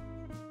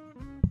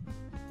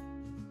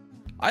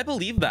 I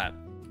believe that.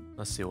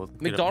 Let's see.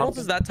 McDonald's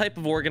is that type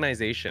of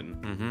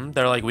organization.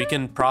 They're like, we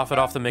can profit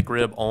off the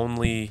McRib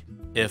only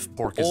if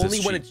pork is only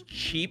cheap. when it's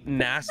cheap,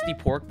 nasty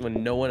pork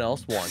when no one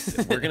else wants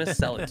it. We're gonna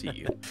sell it to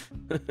you.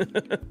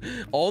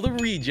 All the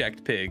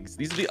reject pigs.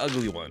 These are the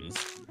ugly ones.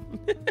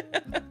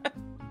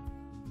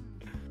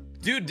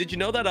 Dude, did you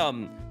know that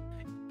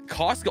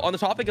Costco, on the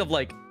topic of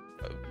like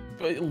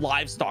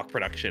livestock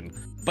production,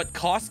 but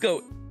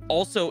Costco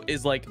also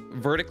is like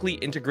vertically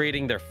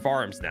integrating their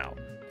farms now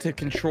to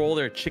control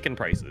their chicken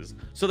prices.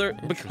 So they're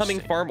becoming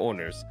farm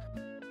owners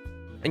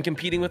and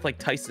competing with like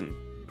Tyson.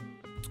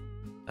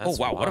 That's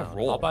wow, what a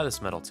roll. I'll buy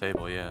this metal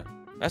table, yeah.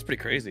 That's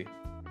pretty crazy.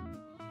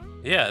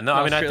 Yeah, no,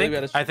 I mean,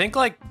 I think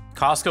like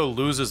Costco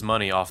loses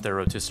money off their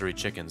rotisserie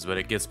chickens, but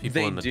it gets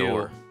people in the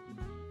door.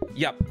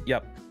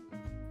 Yep.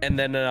 And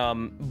then,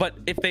 but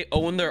if they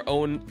own their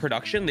own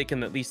production, they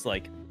can at least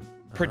like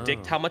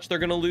predict how much they're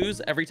gonna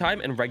lose every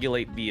time and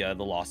regulate the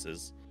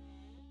losses.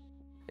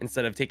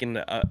 Instead of taking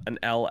an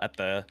L at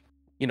the,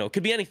 it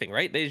could be anything,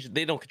 right?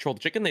 They don't control the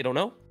chicken, they don't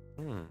know.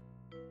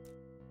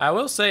 I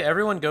will say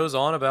everyone goes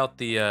on about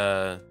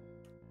the.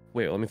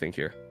 Wait, let me think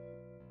here.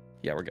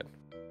 Yeah, we're good.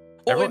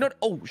 Oh wait, no!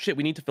 Oh shit,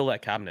 we need to fill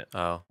that cabinet.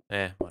 Oh,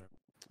 whatever.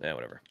 Yeah,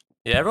 whatever.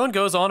 Yeah, everyone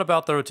goes on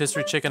about the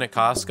rotisserie chicken at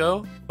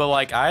Costco, but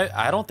like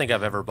I don't think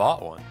I've ever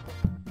bought one.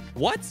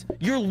 What?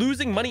 You're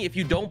losing money if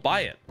you don't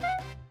buy it.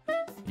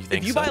 You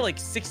think if you so? buy like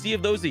 60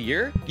 of those a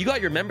year, you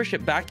got your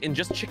membership back in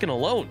just chicken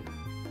alone.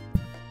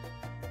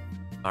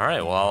 All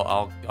right,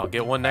 well I'll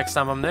get one next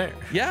time I'm there.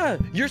 Yeah,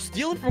 you're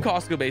stealing from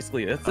Costco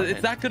basically.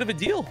 It's that good of a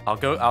deal. I'll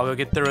go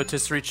get the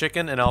rotisserie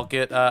chicken and I'll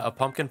get a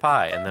pumpkin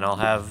pie and then I'll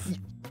have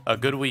a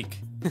good week.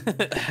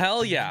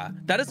 Hell yeah,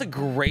 that is a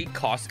great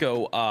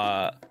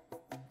Costco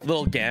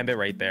little gambit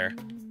right there.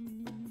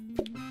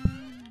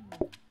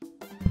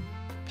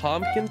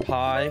 Pumpkin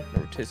pie,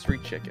 rotisserie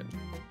chicken.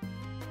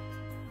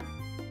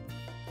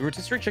 The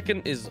rotisserie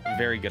chicken is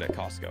very good at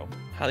Costco.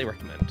 Highly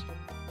recommend.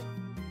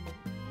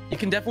 You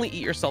can definitely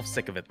eat yourself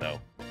sick of it though.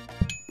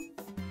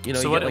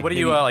 So what do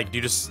you like? Do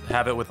you just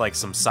have it with like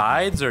some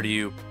sides, or do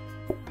you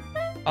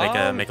make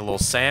a little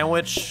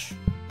sandwich?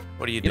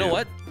 What do you do? You know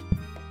what?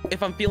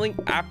 If I'm feeling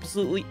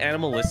absolutely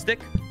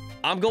animalistic,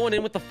 I'm going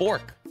in with the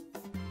fork.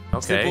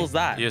 Okay. Simple as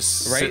that. You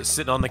just right?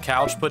 sitting on the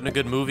couch, putting a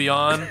good movie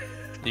on.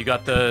 You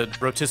got the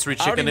rotisserie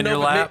chicken in your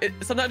lap.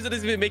 Sometimes it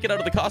doesn't even make it out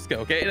of the Costco.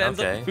 Okay, it ends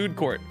up in the food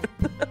court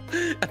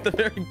at the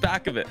very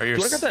back of it. Do you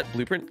want to grab that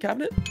blueprint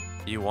cabinet?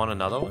 You want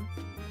another one?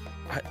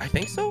 I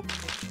think so.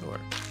 Sure.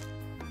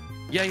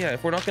 Yeah.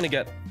 If we're not gonna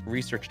get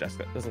research desk,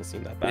 that doesn't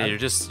seem that bad.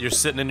 Yeah, you're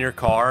sitting in your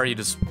car. You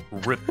just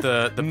rip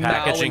the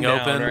packaging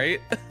open, right?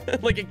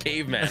 Like a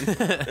caveman.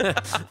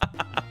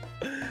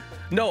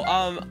 No,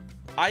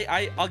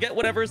 I'll get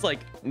whatever's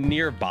like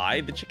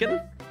nearby the chicken,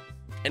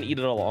 and eat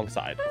it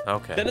alongside.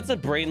 Okay. Then it's a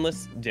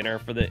brainless dinner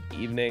for the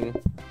evening.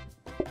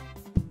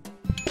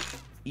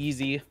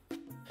 Easy.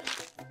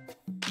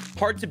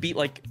 Hard to beat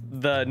like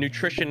the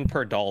nutrition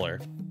per dollar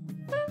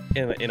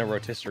in a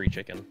rotisserie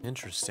chicken.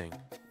 Interesting.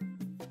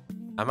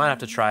 I might have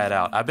to try it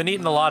out. I've been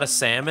eating a lot of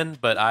salmon,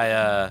 but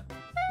I've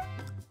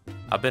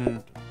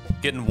been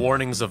getting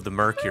warnings of the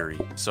mercury,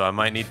 so I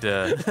might need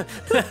to.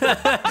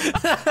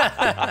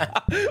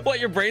 What,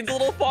 your brain's a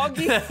little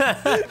foggy?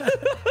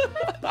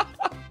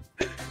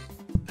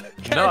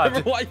 Can't No,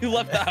 remember why you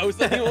left the house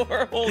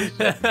anymore. Holy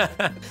shit.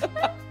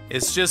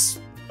 It's just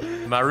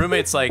my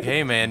roommate's like,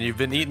 hey man, you've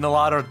been eating a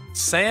lot of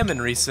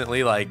salmon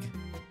recently. Like,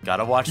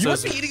 gotta watch You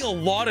those. must be eating a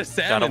lot of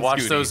salmon. Gotta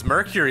watch Scooty. those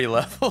mercury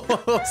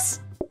levels.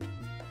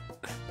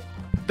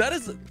 That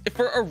is,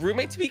 for a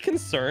roommate to be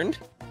concerned,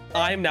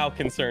 I'm now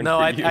concerned. No,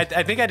 for I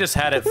you. think I just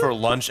had it for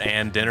lunch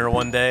and dinner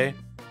one day.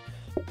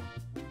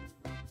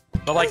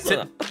 But like,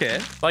 okay.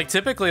 like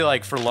typically,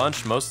 like for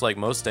lunch, most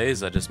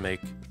days, I just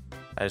make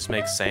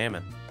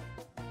salmon.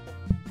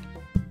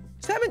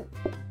 Salmon.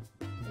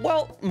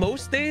 Well,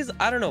 most days,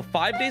 I don't know,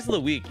 5 days of the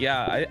week.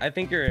 Yeah, I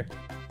think you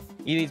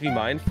need to be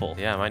mindful.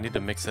 Yeah, I might need to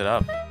mix it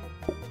up.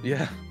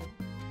 Yeah.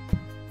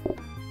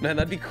 Man,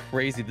 that'd be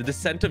crazy. The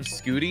descent of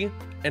Scooty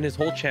and his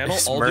whole channel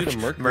all due to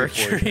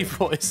mercury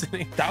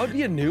poisoning. That would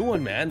be a new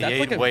one, man. That's He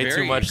like ate a way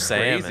very too much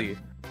crazy.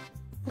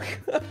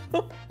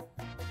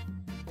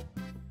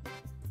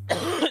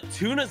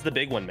 Tuna's the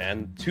big one,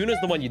 man. Tuna's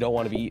the one you don't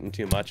want to be eating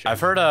too much. I've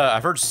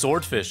heard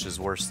swordfish is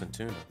worse than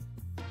tuna.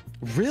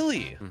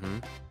 Really? Mm-hmm.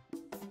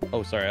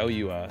 Oh, sorry. I owe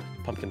you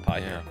pumpkin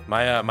pie here.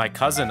 My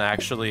cousin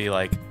actually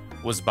like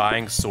was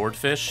buying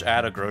swordfish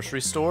at a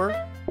grocery store,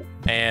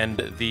 and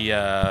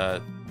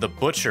the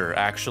butcher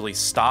actually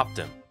stopped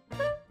him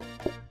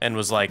and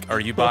was like, "Are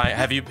you buying?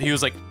 He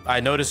was like, I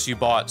noticed you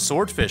bought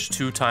swordfish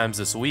 2 times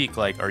this week.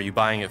 Like, are you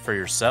buying it for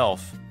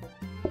yourself?"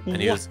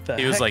 And he was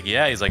like,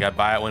 "Yeah." He's like, "I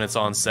buy it when it's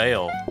on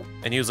sale."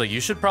 And he was like,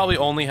 "You should probably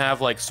only have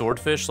like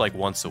swordfish like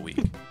once a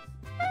week."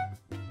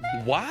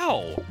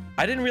 Wow.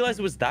 I didn't realize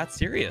it was that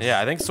serious.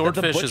 Yeah, I think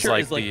swordfish is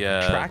like the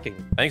tracking.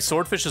 I think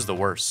swordfish is the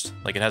worst.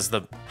 Like it has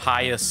the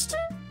highest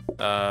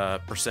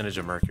percentage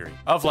of mercury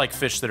of like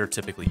fish that are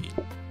typically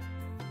eaten.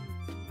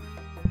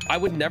 I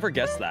would never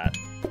guess that.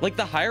 Like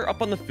the higher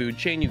up on the food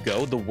chain you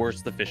go, the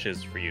worse the fish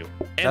is for you.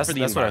 And for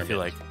the that's what I environment. feel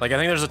like. Like I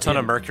think there's a ton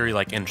of mercury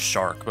like in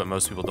shark, but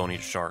most people don't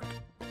eat shark.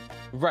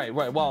 Right.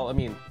 Well, I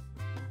mean,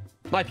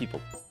 my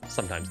people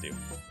sometimes do.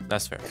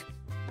 That's fair.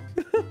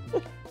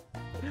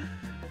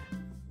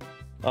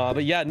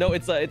 But yeah, no,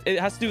 it's it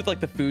has to do with like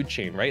the food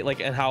chain, right? Like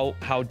and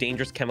how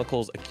dangerous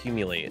chemicals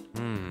accumulate.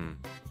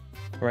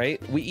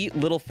 Right? We eat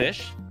little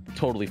fish,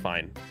 totally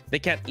fine. They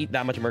can't eat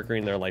that much mercury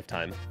in their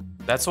lifetime.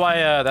 That's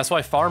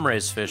why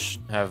farm-raised fish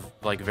have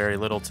like very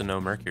little to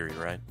no mercury,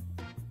 right?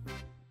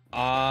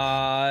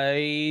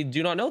 I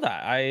do not know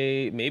that.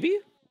 Maybe?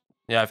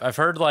 Yeah, I've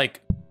heard like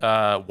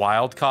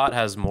wild caught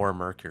has more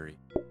mercury.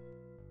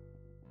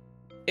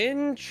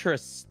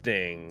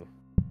 Interesting.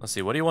 Let's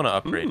see, what do you want to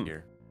upgrade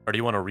here? Or do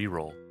you want to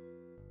re-roll?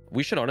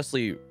 We should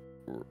honestly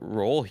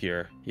roll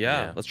here.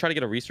 Yeah, let's try to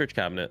get a research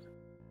cabinet.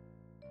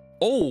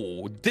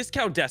 Oh,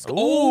 discount desk. Ooh.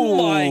 Oh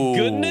my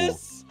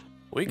goodness.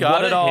 We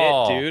got what it a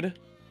all. hit, dude.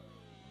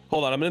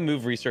 Hold on, I'm gonna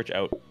move research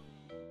out.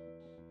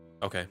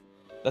 Okay.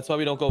 That's why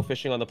we don't go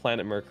fishing on the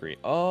planet Mercury.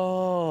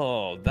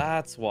 Oh,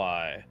 that's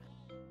why.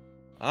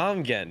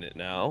 I'm getting it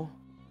now.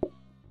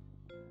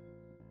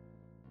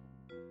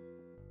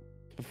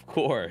 Of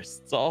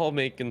course, it's all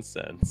making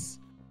sense.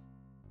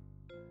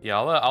 Yeah,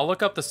 I'll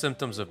look up the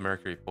symptoms of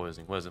mercury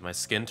poisoning. What is it? My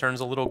skin turns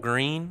a little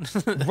green?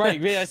 Right,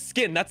 yeah,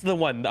 skin. That's the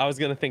one I was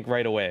going to think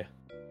right away.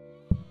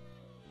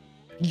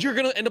 You're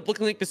going to end up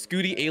looking like the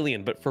Scooty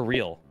alien, but for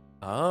real.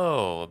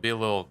 Oh, it'll be a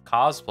little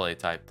cosplay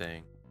type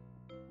thing.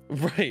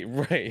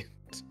 Right.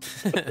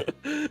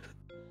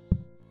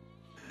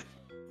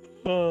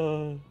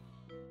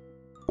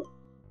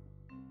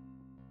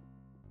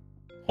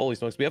 Holy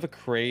smokes, we have a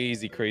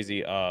crazy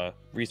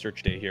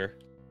research day here.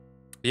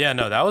 Yeah,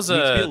 no, that was we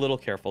need to be a little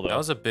careful though. That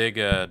was a big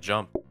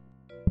jump.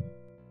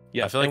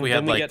 Yeah, I feel like we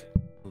had like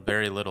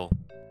very little.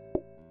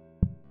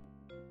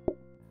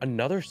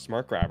 Another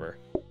smart grabber.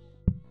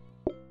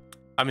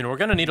 I mean, we're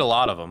gonna need a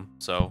lot of them,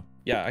 so.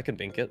 Yeah, I can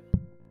bink it.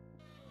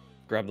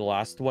 Grab the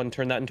last one,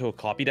 turn that into a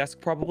copy desk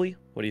probably.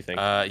 What do you think?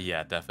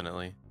 Yeah,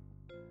 definitely.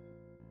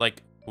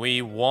 Like,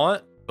 we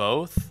want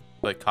both,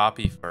 but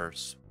copy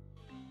first.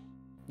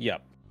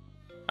 Yep.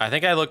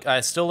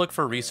 I still look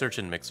for research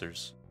and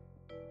mixers.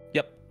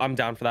 Yep, I'm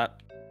down for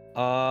that.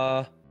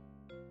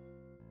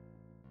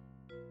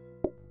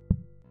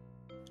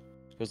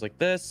 Goes like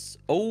this.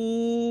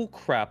 Oh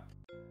crap.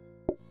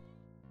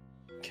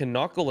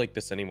 Cannot go like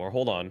this anymore.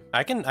 Hold on.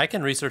 I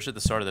can research at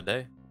the start of the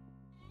day.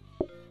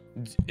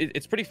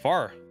 It's pretty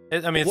far.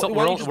 I mean,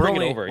 we're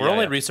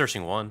only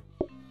researching one.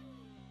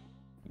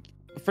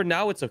 For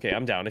now, it's okay.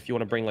 I'm down. If you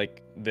want to bring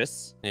like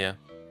this. Yeah.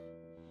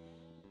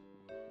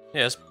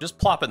 Yeah, just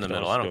plop it in the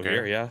middle. I don't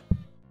care. Here, yeah.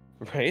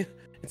 Right?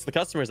 It's the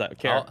customers that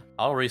care.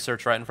 I'll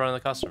research right in front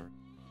of the customer.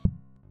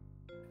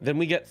 Then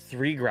we get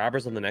 3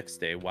 grabbers on the next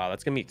day. Wow,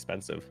 that's gonna be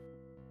expensive.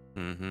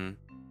 Mm-hmm.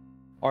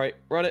 All right,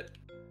 run it.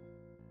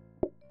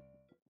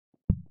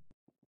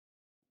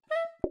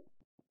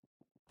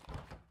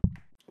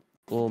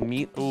 Little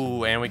meat.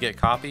 Ooh, and we get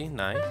copy.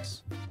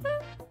 Nice.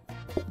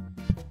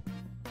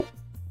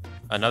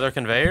 Another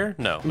conveyor?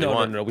 No.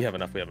 No. We have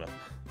enough.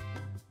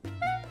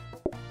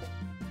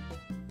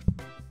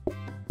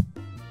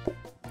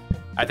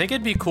 I think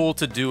it'd be cool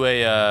to do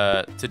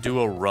a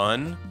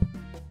run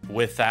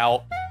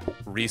without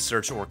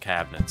research or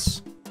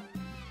cabinets.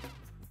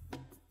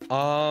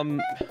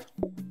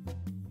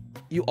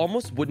 You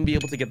almost wouldn't be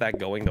able to get that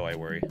going though, I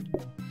worry.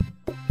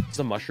 There's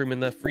a mushroom in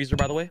the freezer,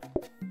 by the way.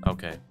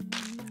 Okay.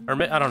 Or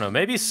I don't know,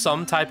 maybe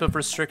some type of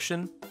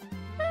restriction.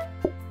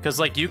 Because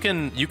like you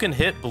can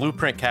hit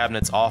blueprint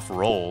cabinets off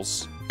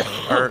rolls,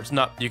 or it's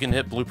not. You can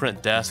hit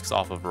blueprint desks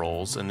off of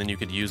rolls, and then you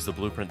could use the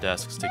blueprint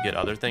desks to get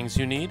other things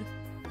you need.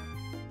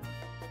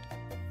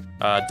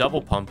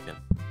 Double pumpkin.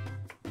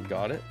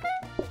 Got it.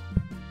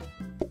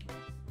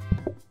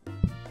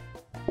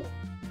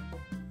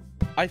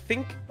 I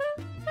think.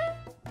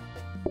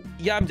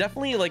 Yeah, I'm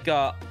definitely like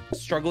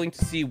struggling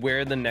to see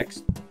where the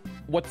next.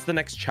 What's the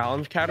next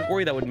challenge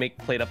category that would make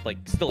Plateup like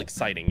still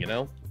exciting, you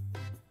know?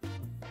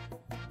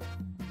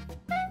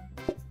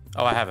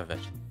 Oh, I have a veg.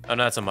 Oh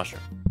no, that's a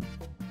mushroom.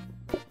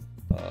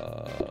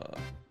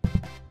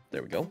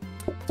 There we go.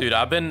 Dude,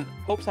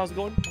 Hopes, how's it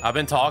going? I've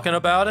been talking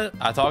about it.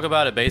 I talk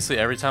about it basically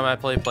every time I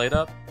play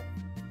Plateup.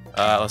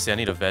 Let's see, I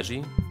need a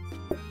veggie.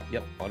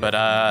 Yep.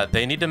 But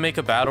they need to make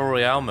a battle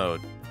royale mode.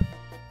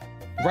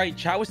 Right,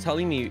 chat was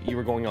telling me you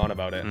were going on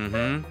about it.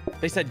 Mm-hmm.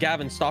 They said,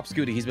 Gavin, stop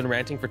Scooty. He's been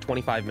ranting for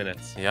 25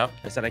 minutes. Yep.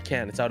 I said, I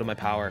can't. It's out of my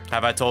power.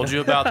 Have I told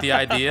you about the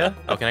idea?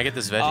 Oh, can I get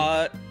this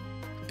veggie?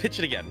 Pitch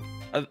it again.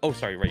 Oh,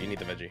 sorry. Right, you need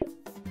the veggie.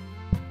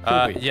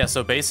 Yeah.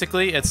 So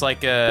basically, it's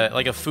like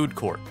a food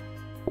court.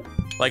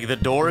 Like the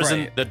doors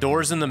Right. the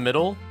doors in the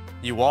middle.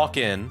 You walk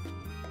in.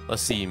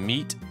 Let's see,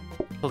 meat,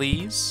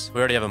 please. We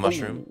already have a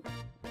mushroom.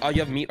 Oh, you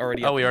have meat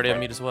already. Oh, we already have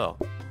meat as well.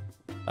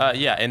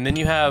 Yeah, and then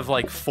you have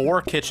like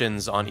 4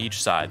 kitchens on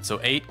each side,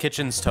 so 8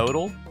 kitchens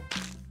total.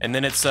 And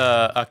then it's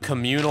a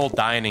communal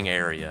dining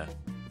area,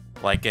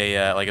 like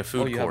a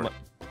food court.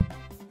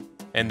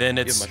 And then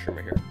it's mushroom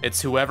right here. it's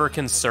whoever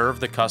can serve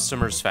the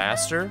customers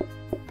faster.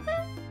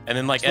 And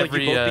then like So,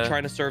 every you both be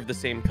trying to serve the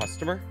same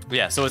customer.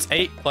 yeah, so it's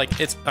 8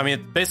 I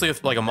mean basically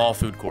it's like a mall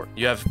food court.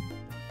 You have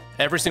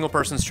every single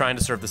person's trying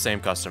to serve the same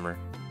customer.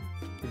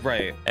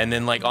 Right. And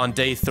then like on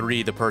day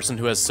 3, the person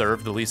who has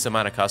served the least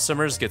amount of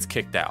customers gets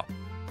kicked out.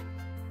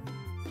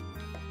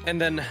 And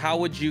then how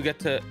would you get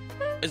to,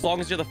 as long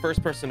as you're the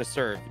first person to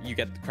serve, you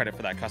get the credit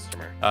for that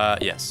customer?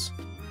 Yes.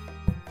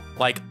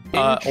 Like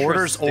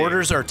orders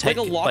are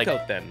taken like a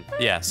lockout then.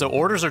 Yeah, so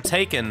orders are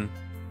taken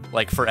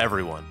like for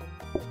everyone.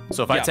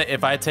 So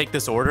if I take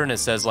this order and it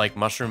says like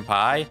mushroom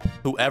pie,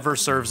 whoever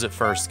serves it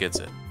first gets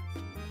it.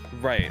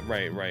 Right.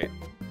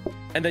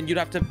 And then you'd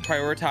have to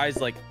prioritize,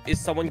 like, is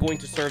someone going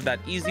to serve that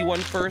easy one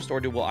first,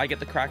 or will I get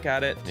the crack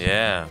at it?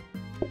 Yeah.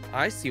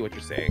 I see what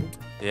you're saying.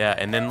 Yeah,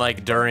 and then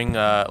like during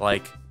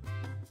like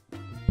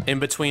in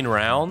between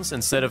rounds,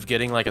 instead of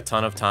getting like a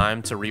ton of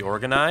time to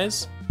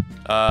reorganize,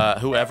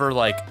 whoever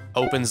like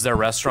opens their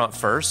restaurant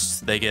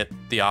first, they get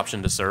the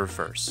option to serve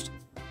first.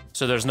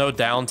 So there's no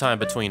downtime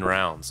between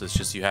rounds. It's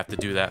just you have to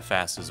do that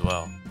fast as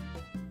well.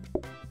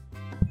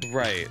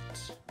 Right.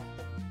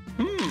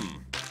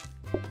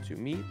 2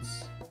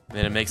 meats.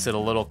 Then it makes it a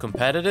little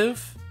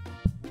competitive.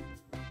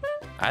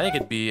 I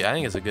think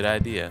it's a good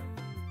idea.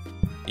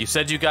 You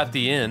said you got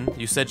the in.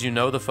 You said you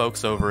know the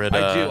folks over at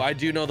I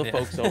do know the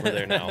folks over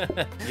there now.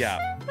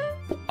 Yeah.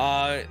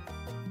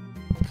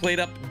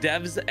 Plateup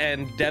devs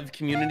and dev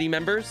community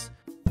members.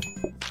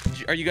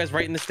 Are you guys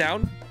writing this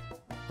down?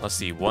 Let's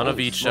see, one of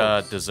each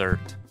dessert.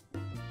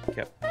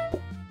 Okay.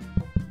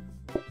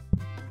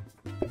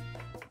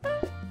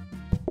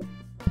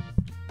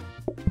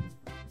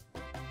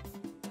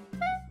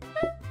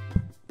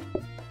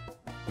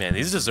 Man,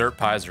 these dessert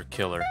pies are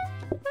killer.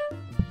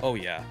 Oh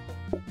yeah.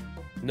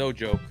 No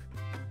joke.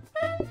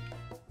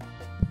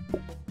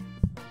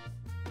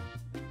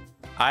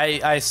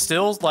 I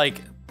still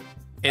like,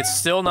 it's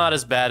still not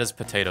as bad as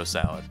potato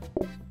salad.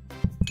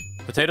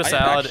 Potato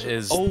salad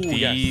is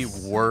the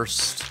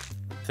worst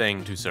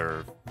thing to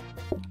serve.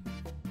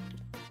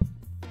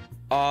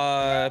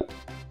 Do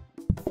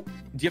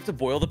you have to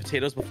boil the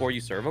potatoes before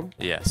you serve them?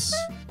 Yes.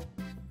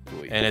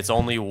 Oy. And it's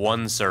only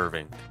 1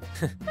 serving.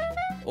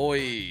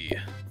 Oi.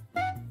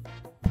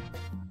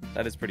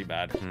 That is pretty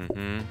bad.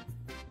 Mm-hmm.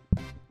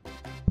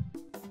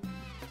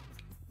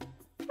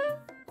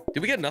 Did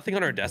we get nothing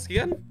on our desk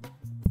again?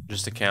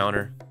 Just a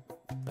counter.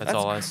 That's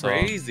all I saw.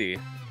 Crazy.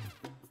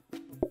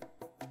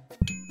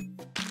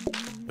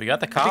 We got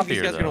the I think copier,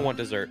 these guys though. are gonna want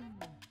dessert.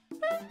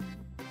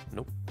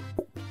 Nope.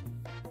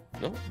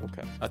 No?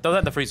 Okay. Throw that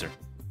in the freezer.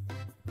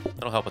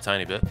 That'll help a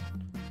tiny bit.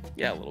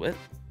 Yeah, a little bit.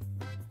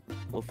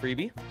 little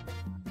freebie.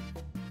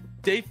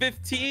 Day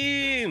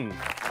 15!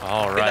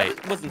 All right.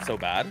 That wasn't so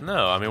bad.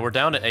 No, I mean, we're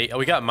down to 8.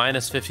 We got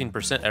minus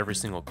 15% every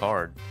single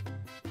card.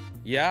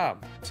 Yeah.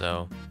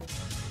 So,